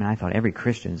that statement. I thought every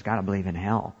Christian's got to believe in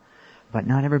hell. But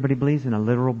not everybody believes in a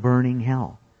literal burning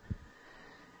hell.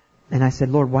 And I said,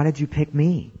 Lord, why did you pick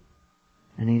me?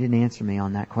 And he didn't answer me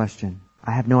on that question.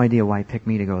 I have no idea why he picked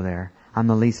me to go there. I'm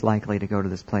the least likely to go to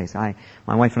this place. My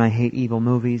wife and I hate evil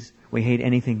movies. We hate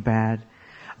anything bad.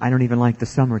 I don't even like the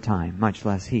summertime, much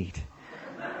less heat.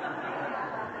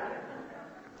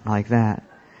 Like that.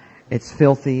 It's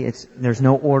filthy. There's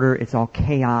no order. It's all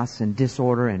chaos and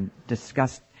disorder and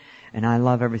disgust. And I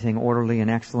love everything orderly and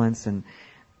excellence. And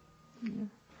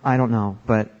I don't know,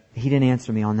 but he didn't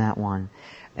answer me on that one.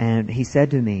 And he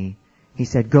said to me,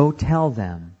 go tell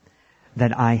them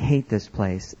that I hate this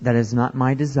place. That is not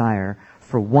my desire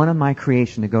for one of my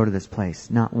creation to go to this place.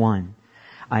 Not one.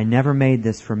 I never made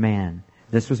this for man.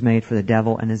 This was made for the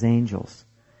devil and his angels.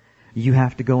 You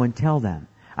have to go and tell them.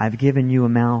 I've given you a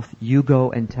mouth. You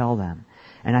go and tell them.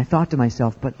 And I thought to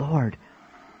myself, but Lord,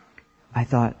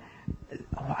 they're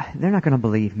not going to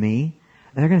believe me.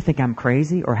 They're going to think I'm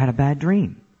crazy or had a bad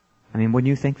dream. I mean, wouldn't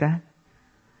you think that?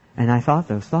 And I thought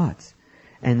those thoughts.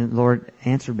 And the Lord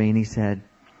answered me and He said,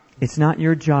 it's not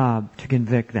your job to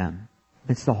convict them.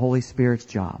 It's the Holy Spirit's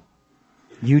job.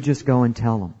 You just go and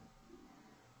tell them.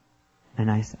 And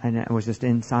I was just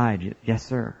inside, yes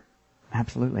sir,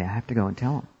 absolutely, I have to go and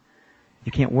tell them.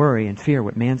 You can't worry and fear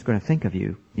what man's going to think of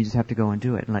you. You just have to go and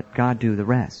do it and let God do the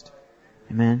rest.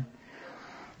 Amen?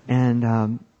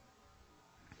 And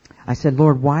I said,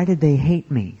 Lord, why did they hate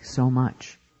me so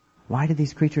much? Why did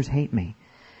these creatures hate me?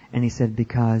 And He said,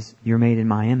 because you're made in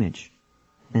my image,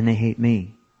 and they hate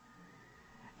me.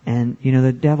 And,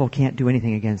 the devil can't do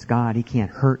anything against God. He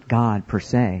can't hurt God per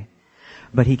se,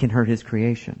 but he can hurt His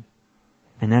creation.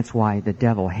 And that's why the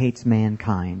devil hates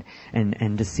mankind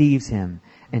and deceives him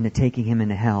into taking him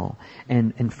into hell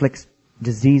and inflicts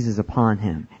diseases upon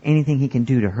him. Anything he can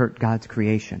do to hurt God's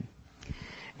creation.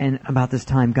 And about this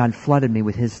time, God flooded me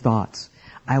with His thoughts.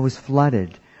 I was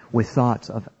flooded with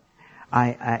thoughts of,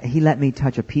 He let me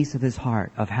touch a piece of His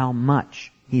heart of how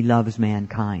much He loves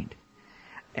mankind.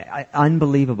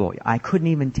 Unbelievable. I couldn't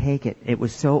even take it. It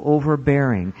was so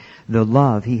overbearing, the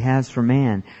love He has for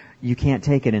man. You can't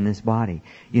take it in this body.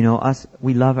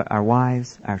 We love our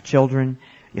wives, our children,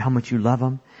 how much you love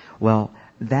them. Well,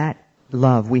 that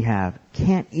love we have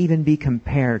can't even be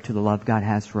compared to the love God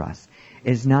has for us.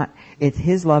 His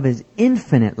love is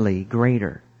infinitely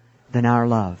greater than our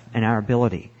love and our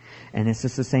ability. And it's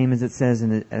just the same as it says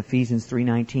in Ephesians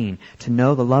 3:19, to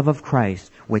know the love of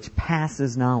Christ, which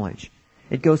passes knowledge.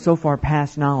 It goes so far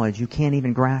past knowledge, you can't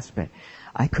even grasp it.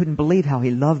 I couldn't believe how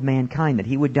He loved mankind, that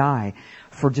He would die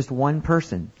for just one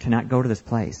person to not go to this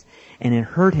place. And it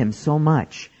hurt Him so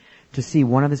much to see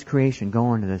one of His creation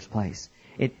go into this place.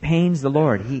 It pains the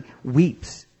Lord. He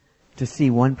weeps to see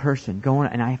one person going,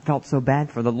 and I felt so bad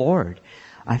for the Lord.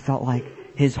 I felt like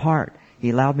His heart. He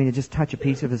allowed me to just touch a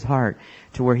piece of His heart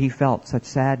to where He felt such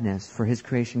sadness for His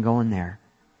creation going there.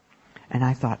 And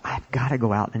I thought, I've got to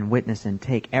go out and witness and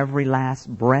take every last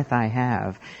breath I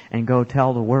have and go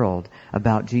tell the world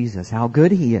about Jesus, how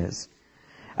good He is.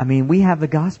 I mean, we have the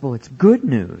gospel. It's good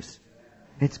news.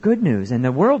 It's good news. And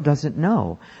the world doesn't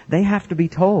know. They have to be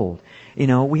told.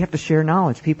 We have to share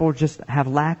knowledge. People just have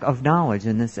lack of knowledge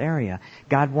in this area.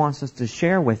 God wants us to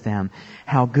share with them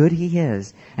how good He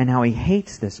is and how He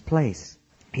hates this place.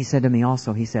 He said to me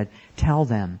also, He said, tell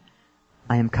them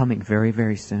I am coming very,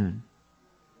 very soon.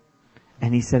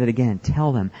 And He said it again,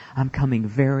 tell them I'm coming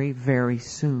very, very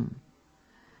soon.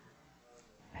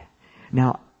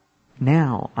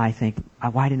 Now I think,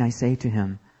 why didn't I say to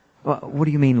Him, well, what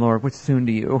do you mean, Lord? What's soon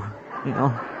to you?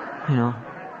 I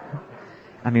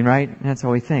mean, right? That's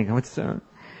how we think. What's soon?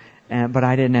 But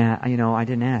I didn't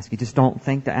ask. You just don't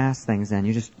think to ask things then.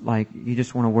 You just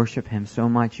want to worship Him so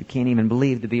much. You can't even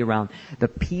believe to be around the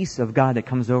peace of God that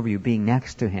comes over you being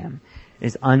next to Him.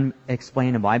 Is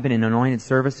unexplainable. I've been in anointed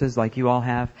services like you all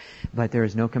have, but there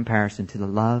is no comparison to the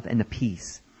love and the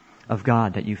peace of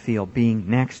God that you feel being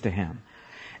next to Him.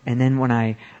 And then when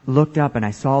I looked up and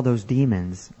I saw those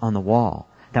demons on the wall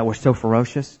that were so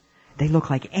ferocious, they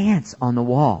looked like ants on the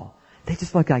wall. They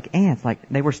just looked like ants, like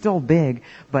they were still big,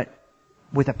 but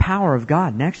with the power of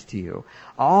God next to you,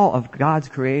 all of God's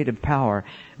creative power,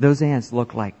 those ants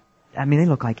look like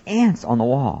ants on the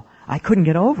wall. I couldn't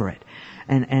get over it.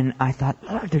 And I thought,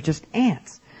 Lord, they're just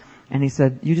ants. And He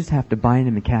said, you just have to bind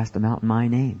them and cast them out in my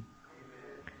name.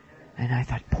 And I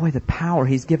thought, boy, the power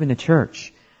He's given the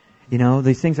church.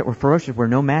 These things that were ferocious were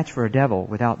no match for a devil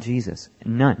without Jesus.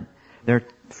 None. They're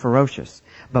ferocious.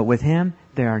 But with Him,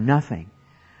 they are nothing.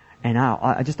 And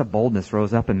just a boldness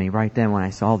rose up in me right then when I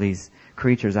saw these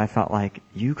creatures. I felt like,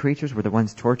 you creatures were the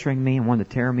ones torturing me and wanted to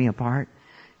tear me apart?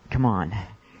 Come on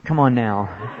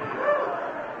now.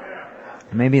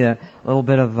 Maybe a little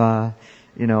bit of, I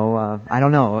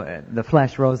don't know, the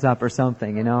flesh rose up or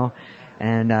something,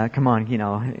 and come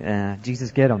on,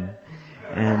 Jesus get them.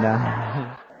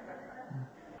 And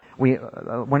we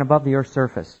went above the earth's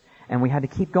surface, and we had to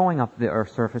keep going up the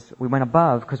earth's surface. We went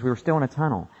above because we were still in a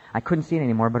tunnel. I couldn't see it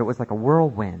anymore, but it was like a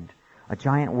whirlwind, a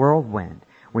giant whirlwind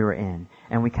we were in,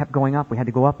 and we kept going up. We had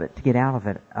to go up it to get out of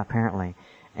it, apparently.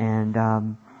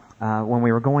 And when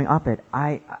we were going up it,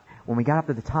 when we got up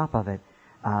to the top of it,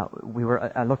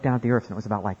 I looked down at the earth and it was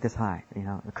about like this high.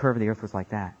 The curve of the earth was like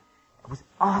that. It was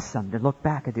awesome to look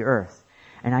back at the earth.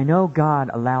 And I know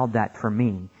God allowed that for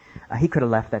me. He could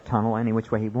have left that tunnel any which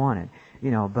way He wanted,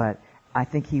 but I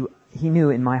think He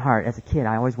knew in my heart as a kid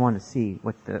I always wanted to see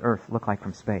what the earth looked like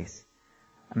from space.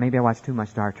 Maybe I watched too much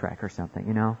Star Trek or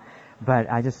something,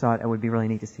 but I just thought it would be really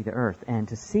neat to see the earth and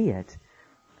to see it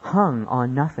hung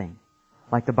on nothing,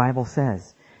 like the Bible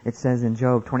says. It says in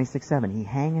Job 26:7, He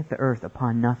hangeth the earth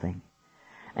upon nothing.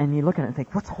 And you look at it and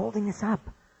think, what's holding this up?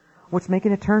 What's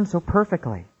making it turn so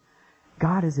perfectly?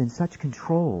 God is in such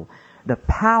control. The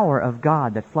power of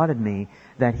God that flooded me,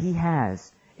 that He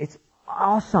has, it's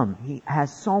awesome. He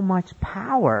has so much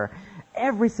power.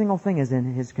 Every single thing is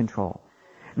in His control.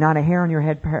 Not a hair on your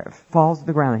head falls to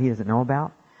the ground that He doesn't know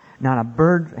about. Not a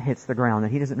bird hits the ground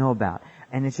that He doesn't know about.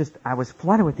 And it's just, I was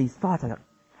flooded with these thoughts. I thought,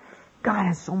 God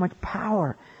has so much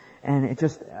power. And it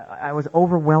just, I was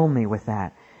overwhelmed me with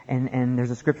that. And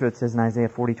there's a scripture that says in Isaiah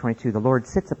 40:22, the Lord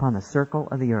sits upon the circle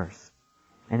of the earth.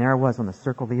 And there I was on the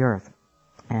circle of the earth.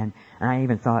 And I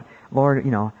even thought, Lord,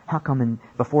 how come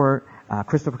before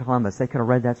Christopher Columbus, they could have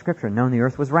read that scripture and known the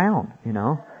earth was round,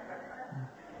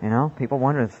 people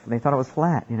wondered if they thought it was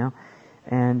flat,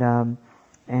 And,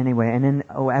 anyway, and then,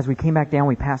 as we came back down,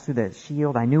 we passed through the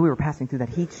shield. I knew we were passing through that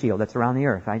heat shield that's around the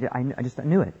earth. I just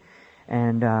knew it.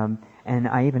 And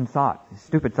I even thought,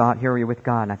 stupid thought, here we are with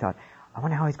God, and I thought, I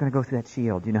wonder how He's going to go through that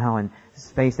shield. You know how in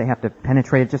space they have to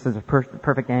penetrate it just as a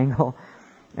perfect angle?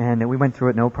 And we went through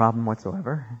it no problem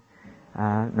whatsoever.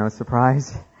 No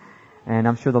surprise. And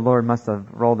I'm sure the Lord must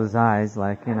have rolled His eyes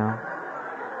like,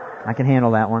 I can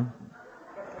handle that one.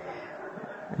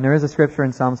 And there is a scripture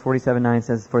in Psalms 47:9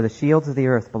 says, for the shields of the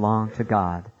earth belong to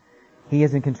God. He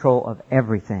is in control of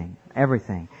everything.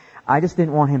 Everything. I just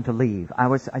didn't want Him to leave. I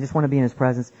just want to be in His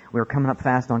presence. We were coming up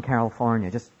fast on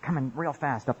California, just coming real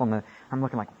fast up on I'm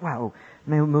looking like, wow,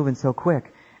 moving so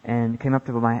quick. And came up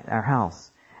to our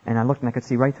house. And I looked and I could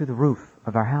see right through the roof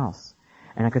of our house.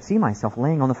 And I could see myself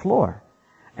laying on the floor.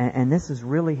 And this has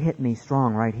really hit me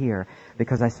strong right here,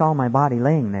 because I saw my body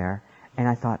laying there, and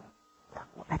I thought,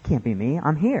 that can't be me.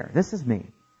 I'm here. This is me.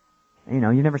 You've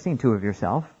never seen two of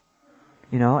yourself.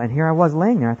 And here I was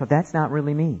laying there. I thought, that's not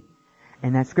really me.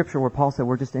 And that scripture where Paul said,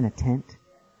 we're just in a tent,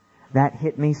 that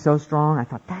hit me so strong. I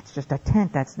thought, that's just a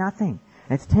tent. That's nothing.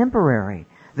 It's temporary.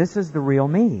 This is the real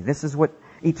me. This is what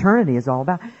eternity is all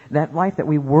about. That life that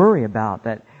we worry about,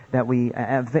 that we,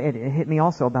 it hit me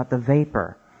also about the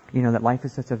vapor. That life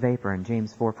is such a vapor, and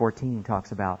James 4:14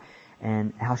 talks about,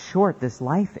 and how short this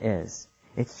life is.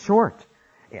 It's short.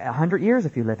 100 years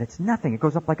if you live, it's nothing. It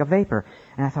goes up like a vapor.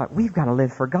 And I thought, we've got to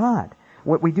live for God.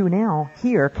 What we do now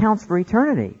here counts for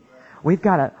eternity. We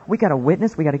got to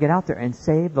witness. We got to get out there and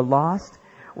save the lost.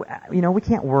 We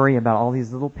can't worry about all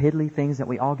these little piddly things that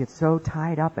we all get so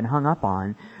tied up and hung up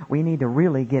on. We need to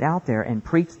really get out there and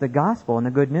preach the gospel and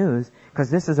the good news, because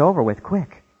this is over with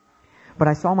quick. But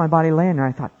I saw my body laying there.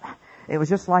 I thought, it was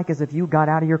just like as if you got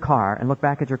out of your car and looked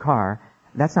back at your car.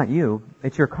 That's not you.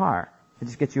 It's your car. It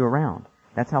just gets you around.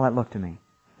 That's how that looked to me.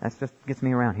 That just gets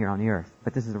me around here on the earth.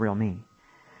 But this is the real me.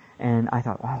 And I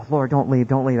thought, oh, Lord, don't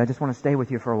leave. I just want to stay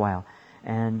with you for a while.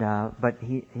 And but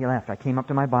he left. I came up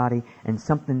to my body, and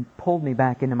something pulled me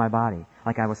back into my body,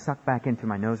 like I was sucked back into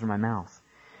my nose or my mouth.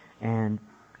 And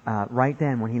right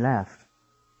then, when he left,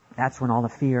 that's when all the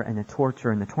fear and the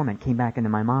torture and the torment came back into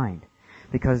my mind.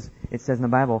 Because it says in the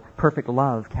Bible, perfect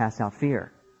love casts out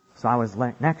fear. So I was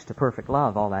next to perfect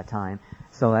love all that time,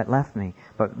 so that left me.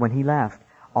 But when he left,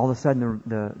 all of a sudden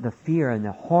the fear and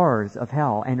the horrors of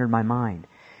hell entered my mind.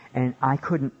 And I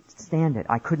couldn't stand it.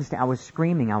 I was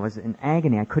screaming. I was in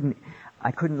agony. I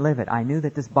couldn't live it. I knew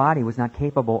that this body was not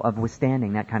capable of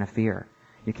withstanding that kind of fear.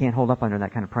 You can't hold up under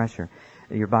that kind of pressure.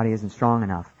 Your body isn't strong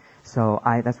enough. So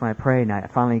that's when I prayed, and I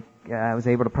finally was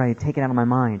able to pray, take it out of my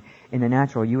mind. In the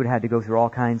natural, you would have had to go through all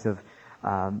kinds of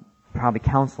probably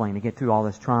counseling to get through all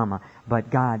this trauma. But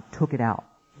God took it out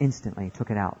instantly.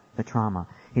 Took it out, the trauma.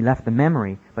 He left the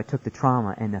memory, but took the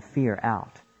trauma and the fear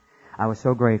out. I was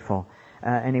so grateful.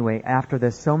 Anyway, after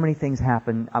this, so many things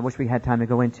happened. I wish we had time to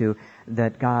go into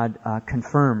that. God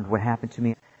confirmed what happened to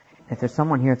me. If there's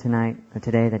someone here tonight or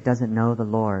today that doesn't know the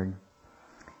Lord,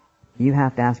 you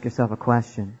have to ask yourself a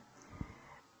question.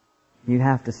 You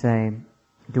have to say,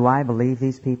 do I believe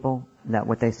these people, that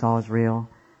what they saw is real?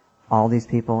 All these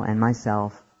people and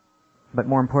myself. But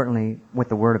more importantly, what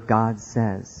the Word of God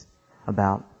says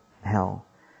about hell.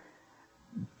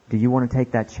 Do you want to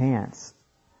take that chance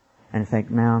and think,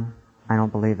 no, I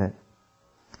don't believe it.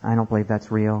 I don't believe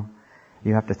that's real.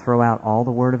 You have to throw out all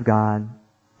the Word of God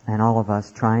and all of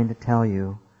us trying to tell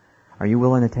you, are you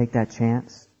willing to take that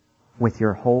chance with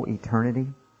your whole eternity?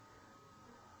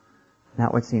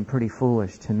 That would seem pretty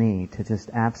foolish to me, to just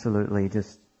absolutely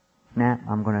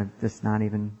I'm going to just not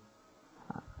even...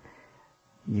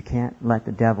 You can't let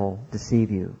the devil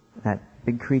deceive you. That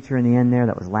big creature in the end there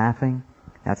that was laughing,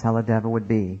 that's how the devil would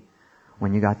be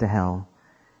when you got to hell.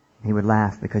 He would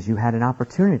laugh because you had an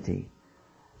opportunity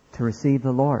to receive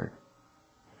the Lord,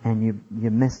 and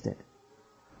you missed it.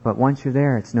 But once you're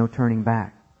there, it's no turning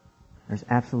back. There's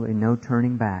absolutely no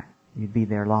turning back. You'd be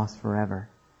there lost forever.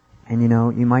 And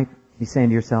you might be saying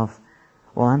to yourself,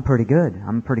 well, I'm pretty good.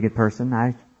 I'm a pretty good person.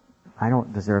 I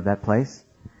don't deserve that place.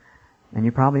 And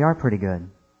you probably are pretty good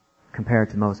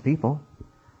compared to most people.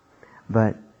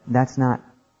 But that's not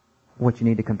what you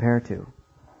need to compare to.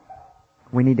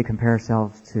 We need to compare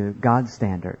ourselves to God's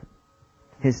standard.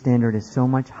 His standard is so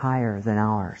much higher than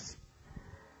ours.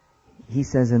 He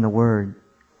says in the Word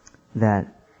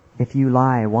that if you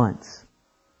lie once,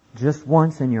 just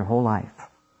once in your whole life,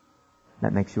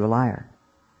 that makes you a liar.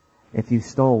 If you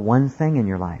stole one thing in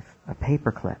your life, a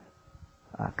paperclip,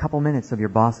 a couple minutes of your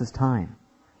boss's time,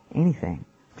 anything,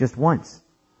 just once,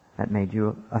 that made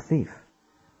you a thief.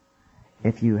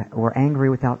 If you were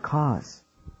angry without cause,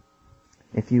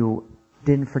 if you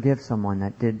didn't forgive someone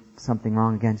that did something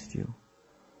wrong against you,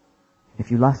 if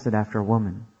you lusted after a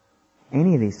woman,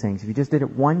 any of these things, if you just did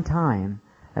it one time,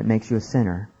 that makes you a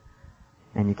sinner,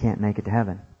 and you can't make it to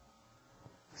heaven.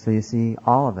 So you see,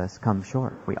 all of us come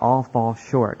short. We all fall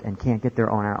short and can't get there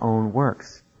on our own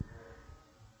works.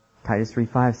 Titus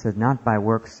 3:5 says, not by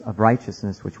works of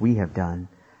righteousness which we have done,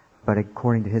 but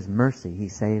according to His mercy He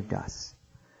saved us.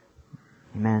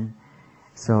 Amen.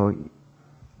 So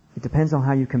it depends on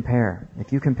how you compare.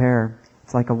 If you compare,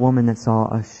 it's like a woman that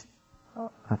saw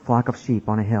a flock of sheep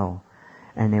on a hill,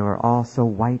 and they were all so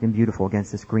white and beautiful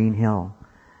against this green hill.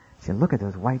 She said, look at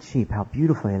those white sheep, how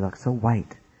beautiful they look, so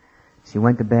white. She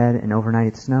went to bed, and overnight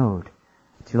it snowed.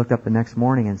 She looked up the next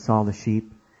morning and saw the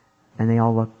sheep, and they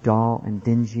all looked dull and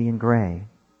dingy and gray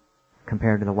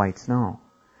compared to the white snow.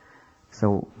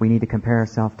 So we need to compare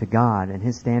ourselves to God, and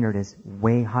His standard is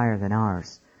way higher than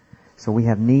ours. So we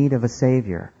have need of a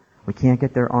Savior. We can't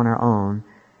get there on our own.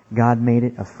 God made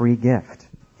it a free gift.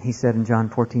 He said in John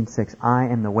 14:6, I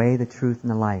am the way, the truth, and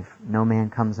the life. No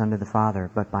man comes unto the Father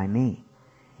but by me.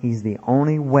 He's the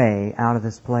only way out of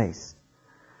this place.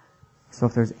 So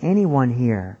if there's anyone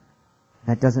here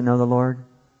that doesn't know the Lord,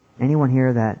 anyone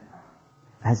here that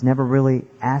has never really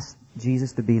asked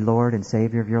Jesus to be Lord and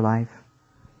Savior of your life,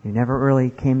 you never really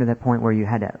came to that point where you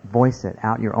had to voice it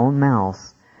out your own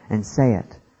mouth and say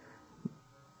it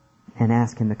and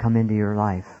ask Him to come into your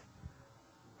life,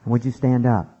 would you stand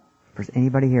up? If there's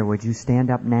anybody here, would you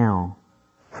stand up now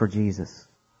for Jesus?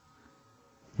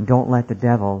 And don't let the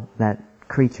devil, that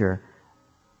creature,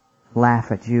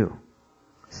 laugh at you.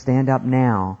 Stand up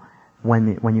now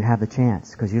when you have the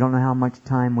chance, because you don't know how much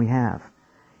time we have.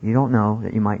 You don't know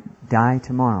that you might die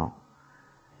tomorrow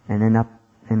and end up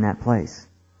in that place.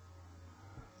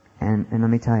 And let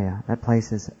me tell you, that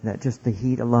place is, that just the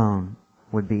heat alone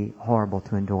would be horrible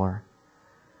to endure.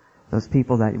 Those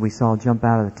people that we saw jump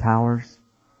out of the towers,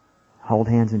 hold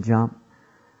hands and jump,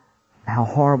 how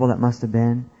horrible that must have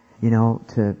been.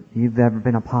 You've ever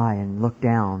been up high and looked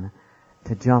down,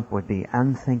 to jump would be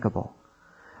unthinkable.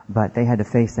 But they had to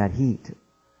face that heat.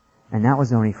 And that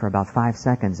was only for about 5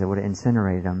 seconds. It would have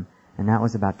incinerated them. And that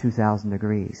was about 2,000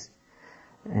 degrees.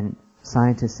 And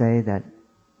scientists say that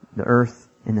the earth,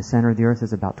 in the center of the earth,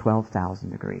 is about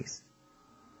 12,000 degrees.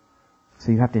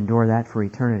 So you have to endure that for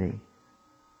eternity.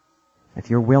 If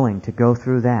you're willing to go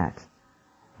through that,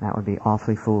 that would be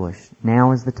awfully foolish.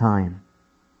 Now is the time.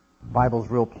 The Bible's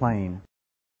real plain.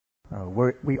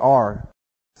 We are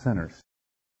sinners.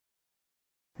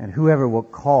 And whoever will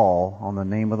call on the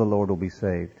name of the Lord will be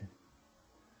saved.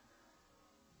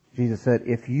 Jesus said,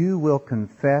 if you will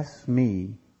confess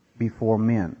me before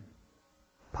men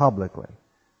publicly,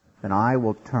 then I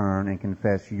will turn and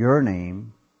confess your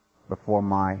name before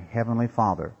my heavenly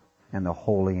Father and the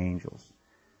holy angels.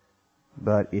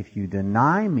 But if you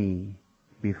deny me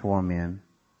before men,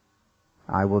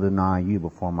 I will deny you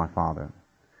before my Father.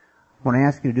 I want to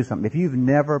ask you to do something. If you've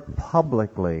never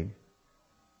publicly,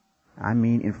 I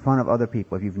mean in front of other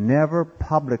people, if you've never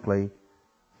publicly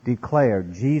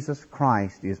declared Jesus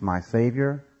Christ is my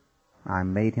Savior, I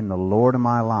made Him the Lord of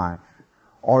my life,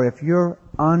 or if you're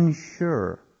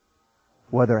unsure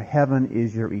whether heaven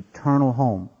is your eternal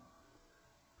home,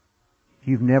 if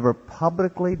you've never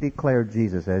publicly declared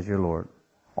Jesus as your Lord,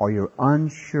 or you're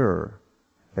unsure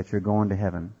that you're going to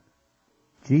heaven,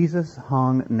 Jesus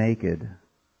hung naked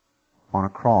on a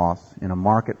cross in a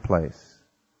marketplace.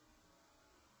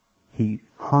 He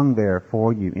hung there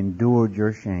for you, endured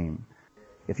your shame.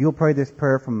 If you'll pray this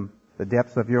prayer from the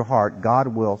depths of your heart, God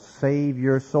will save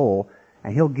your soul,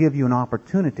 and He'll give you an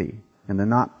opportunity in the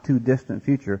not too distant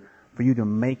future for you to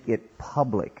make it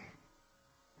public.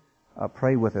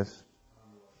 Pray with us,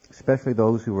 especially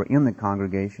those who are in the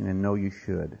congregation and know you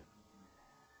should.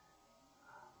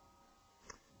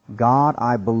 God,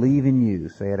 I believe in you.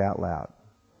 Say it out loud.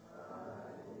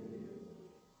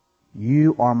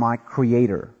 You are my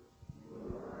Creator.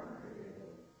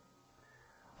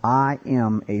 I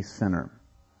am a sinner.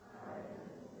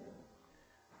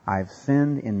 I've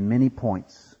sinned in many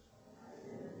points,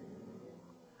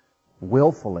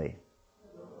 willfully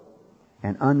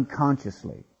and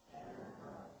unconsciously.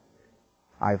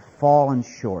 I've fallen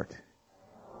short.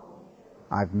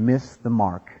 I've missed the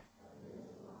mark.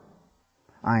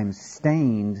 I'm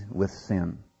stained with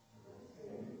sin.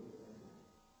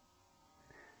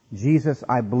 Jesus,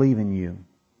 I believe in you.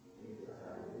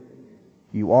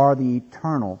 You are the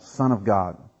eternal Son of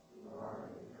God.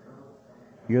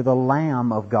 You're the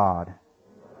Lamb of God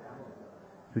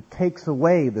who takes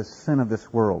away the sin of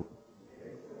this world,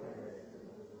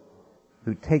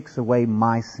 who takes away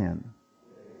my sin.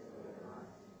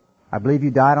 I believe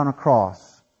you died on a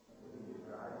cross,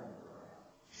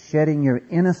 shedding your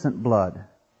innocent blood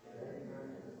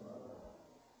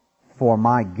for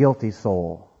my guilty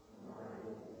soul.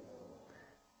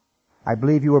 I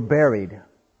believe you were buried.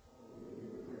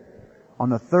 On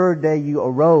the third day you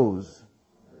arose.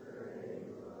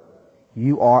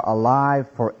 You are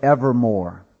alive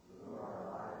forevermore.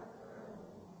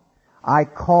 I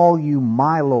call you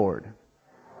my Lord.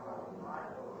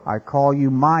 I call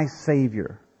you my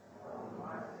Savior.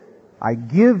 I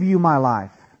give you my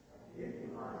life.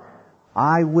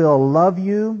 I will love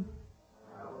you,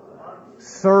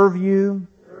 serve you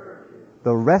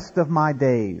the rest of my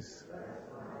days.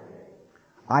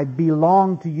 I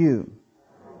belong to you.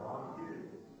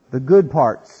 The good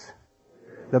parts,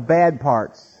 the bad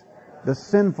parts, the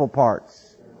sinful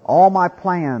parts, all my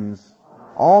plans,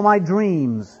 all my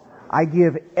dreams, I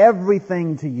give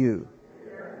everything to you.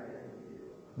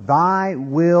 Thy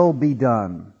will be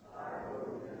done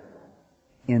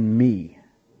in me.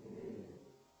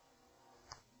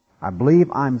 I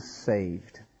believe I'm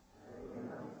saved,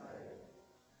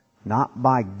 not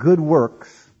by good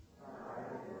works,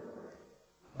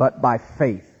 but by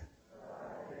faith,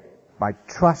 by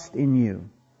trust in you.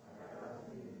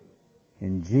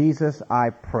 In Jesus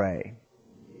I pray.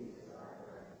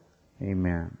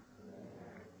 Amen.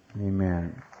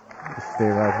 Amen. Just stay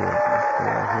right here. Just stay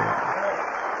right here.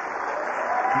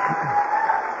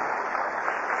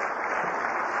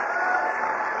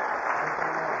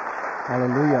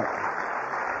 Hallelujah.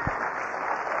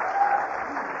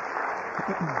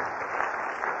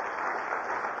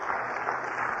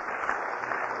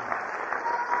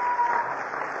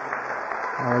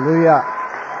 Hallelujah.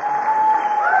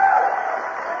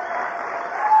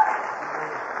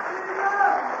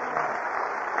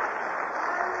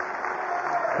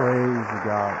 Praise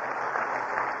God.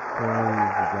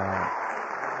 Praise God.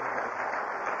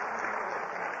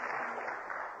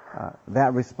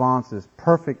 That response is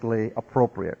perfectly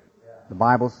appropriate. The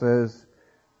Bible says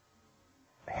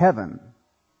heaven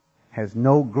has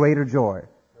no greater joy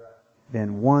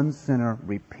than one sinner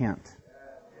repent.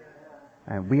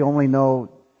 And we only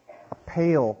know a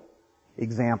pale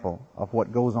example of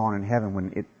what goes on in heaven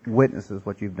when it witnesses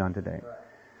what you've done today.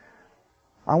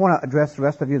 I want to address the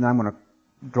rest of you, and I'm going to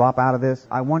drop out of this.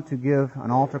 I want to give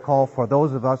an altar call for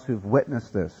those of us who've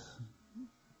witnessed this.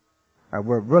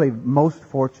 We're really most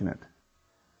fortunate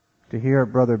to hear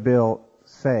Brother Bill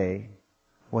say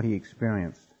what he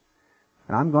experienced.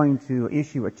 And I'm going to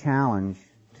issue a challenge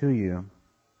to you.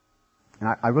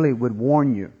 And I really would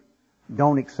warn you,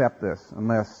 don't accept this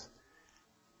unless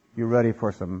you're ready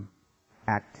for some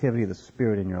activity of the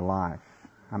Spirit in your life.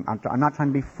 I'm not trying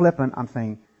to be flippant. I'm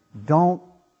saying don't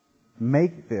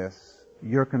make this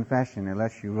your confession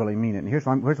unless you really mean it. And here's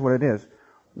what it is.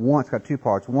 One, it's got two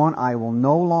parts. One, I will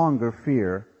no longer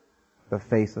fear the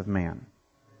face of man.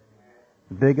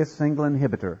 The biggest single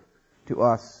inhibitor to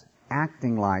us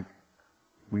acting like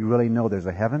we really know there's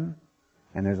a heaven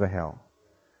and there's a hell.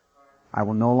 I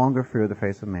will no longer fear the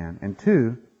face of man. And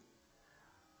two,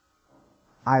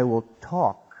 I will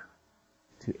talk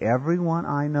to everyone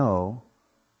I know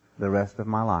the rest of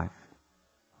my life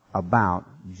about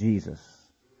Jesus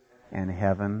and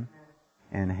heaven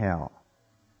and hell.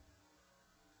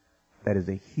 That is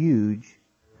a huge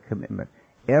commitment.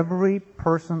 Every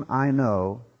person I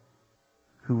know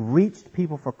who reached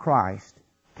people for Christ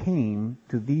came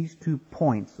to these 2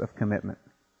 points of commitment.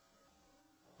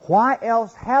 Why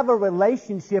else have a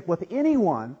relationship with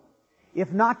anyone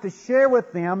if not to share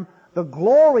with them the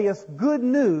glorious good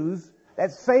news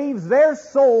that saves their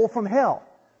soul from hell?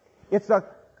 It's a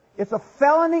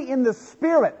felony in the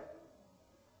spirit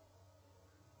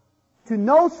to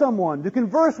know someone, to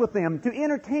converse with them, to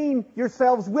entertain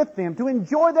yourselves with them, to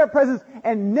enjoy their presence,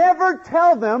 and never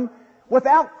tell them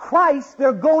without Christ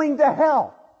they're going to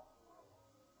hell.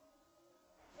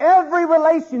 Every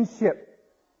relationship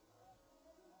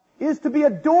is to be a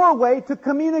doorway to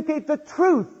communicate the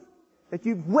truth that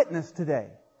you've witnessed today.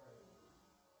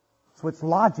 So it's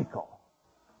logical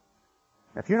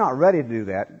If you're not ready to do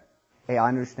that, hey, I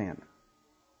understand.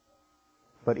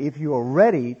 But if you are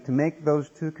ready to make those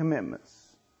two commitments,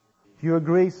 if you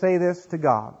agree, say this to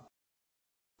God.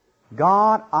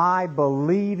 God, I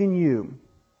believe in you.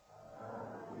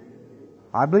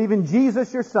 I believe in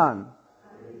Jesus, your Son.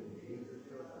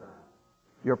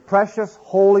 Your precious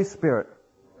Holy Spirit.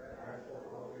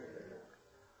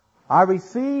 I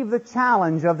receive the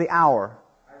challenge of the hour.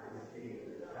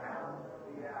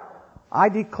 I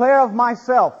declare of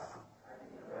myself.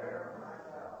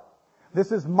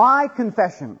 This is my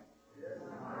confession.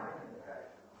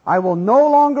 I will no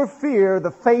longer fear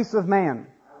the face of man.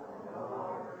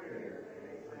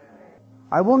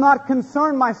 I will not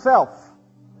concern myself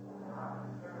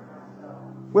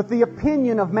with the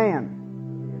opinion of man.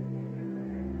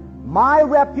 My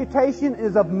reputation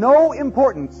is of no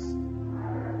importance.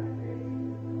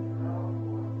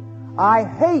 I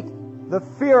hate the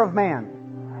fear of man.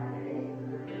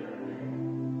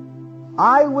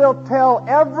 I will tell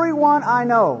everyone I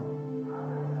know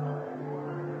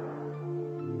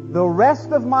the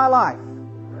rest of my life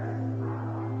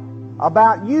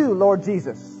about you, Lord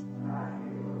Jesus,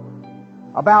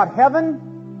 about heaven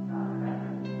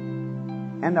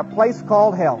and a place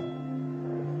called hell.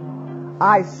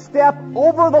 I step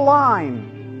over the line.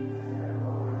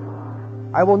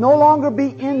 I will no longer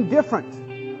be indifferent,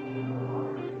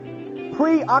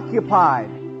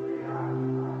 preoccupied,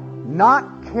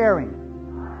 not caring.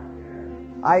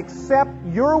 I accept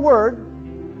your word.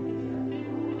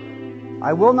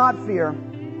 I will not fear,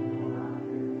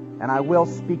 and I will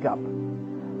speak up.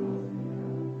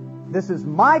 This is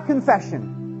my confession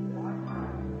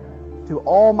to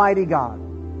Almighty God.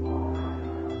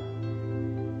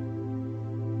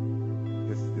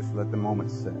 Just let the moment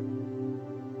sit.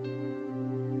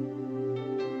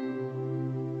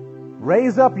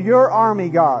 Raise up your army,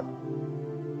 God,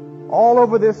 all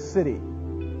over this city,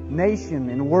 nation,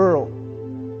 and world.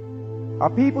 A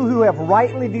people who have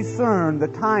rightly discerned the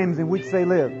times in which they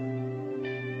live.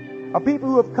 A people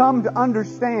who have come to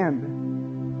understand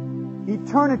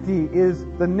eternity is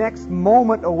the next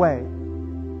moment away.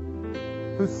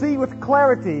 Who see with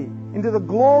clarity into the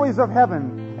glories of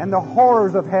heaven and the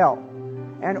horrors of hell,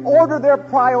 and order their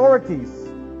priorities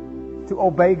to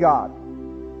obey God.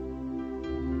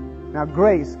 Now,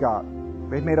 grace, God.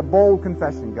 They've made a bold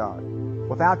confession, God.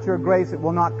 Without your grace, it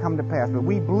will not come to pass. But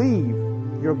we believe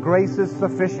your grace is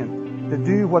sufficient to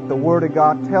do what the Word of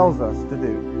God tells us to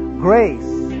do. Grace,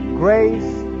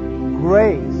 grace,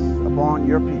 grace upon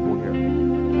your people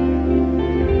here.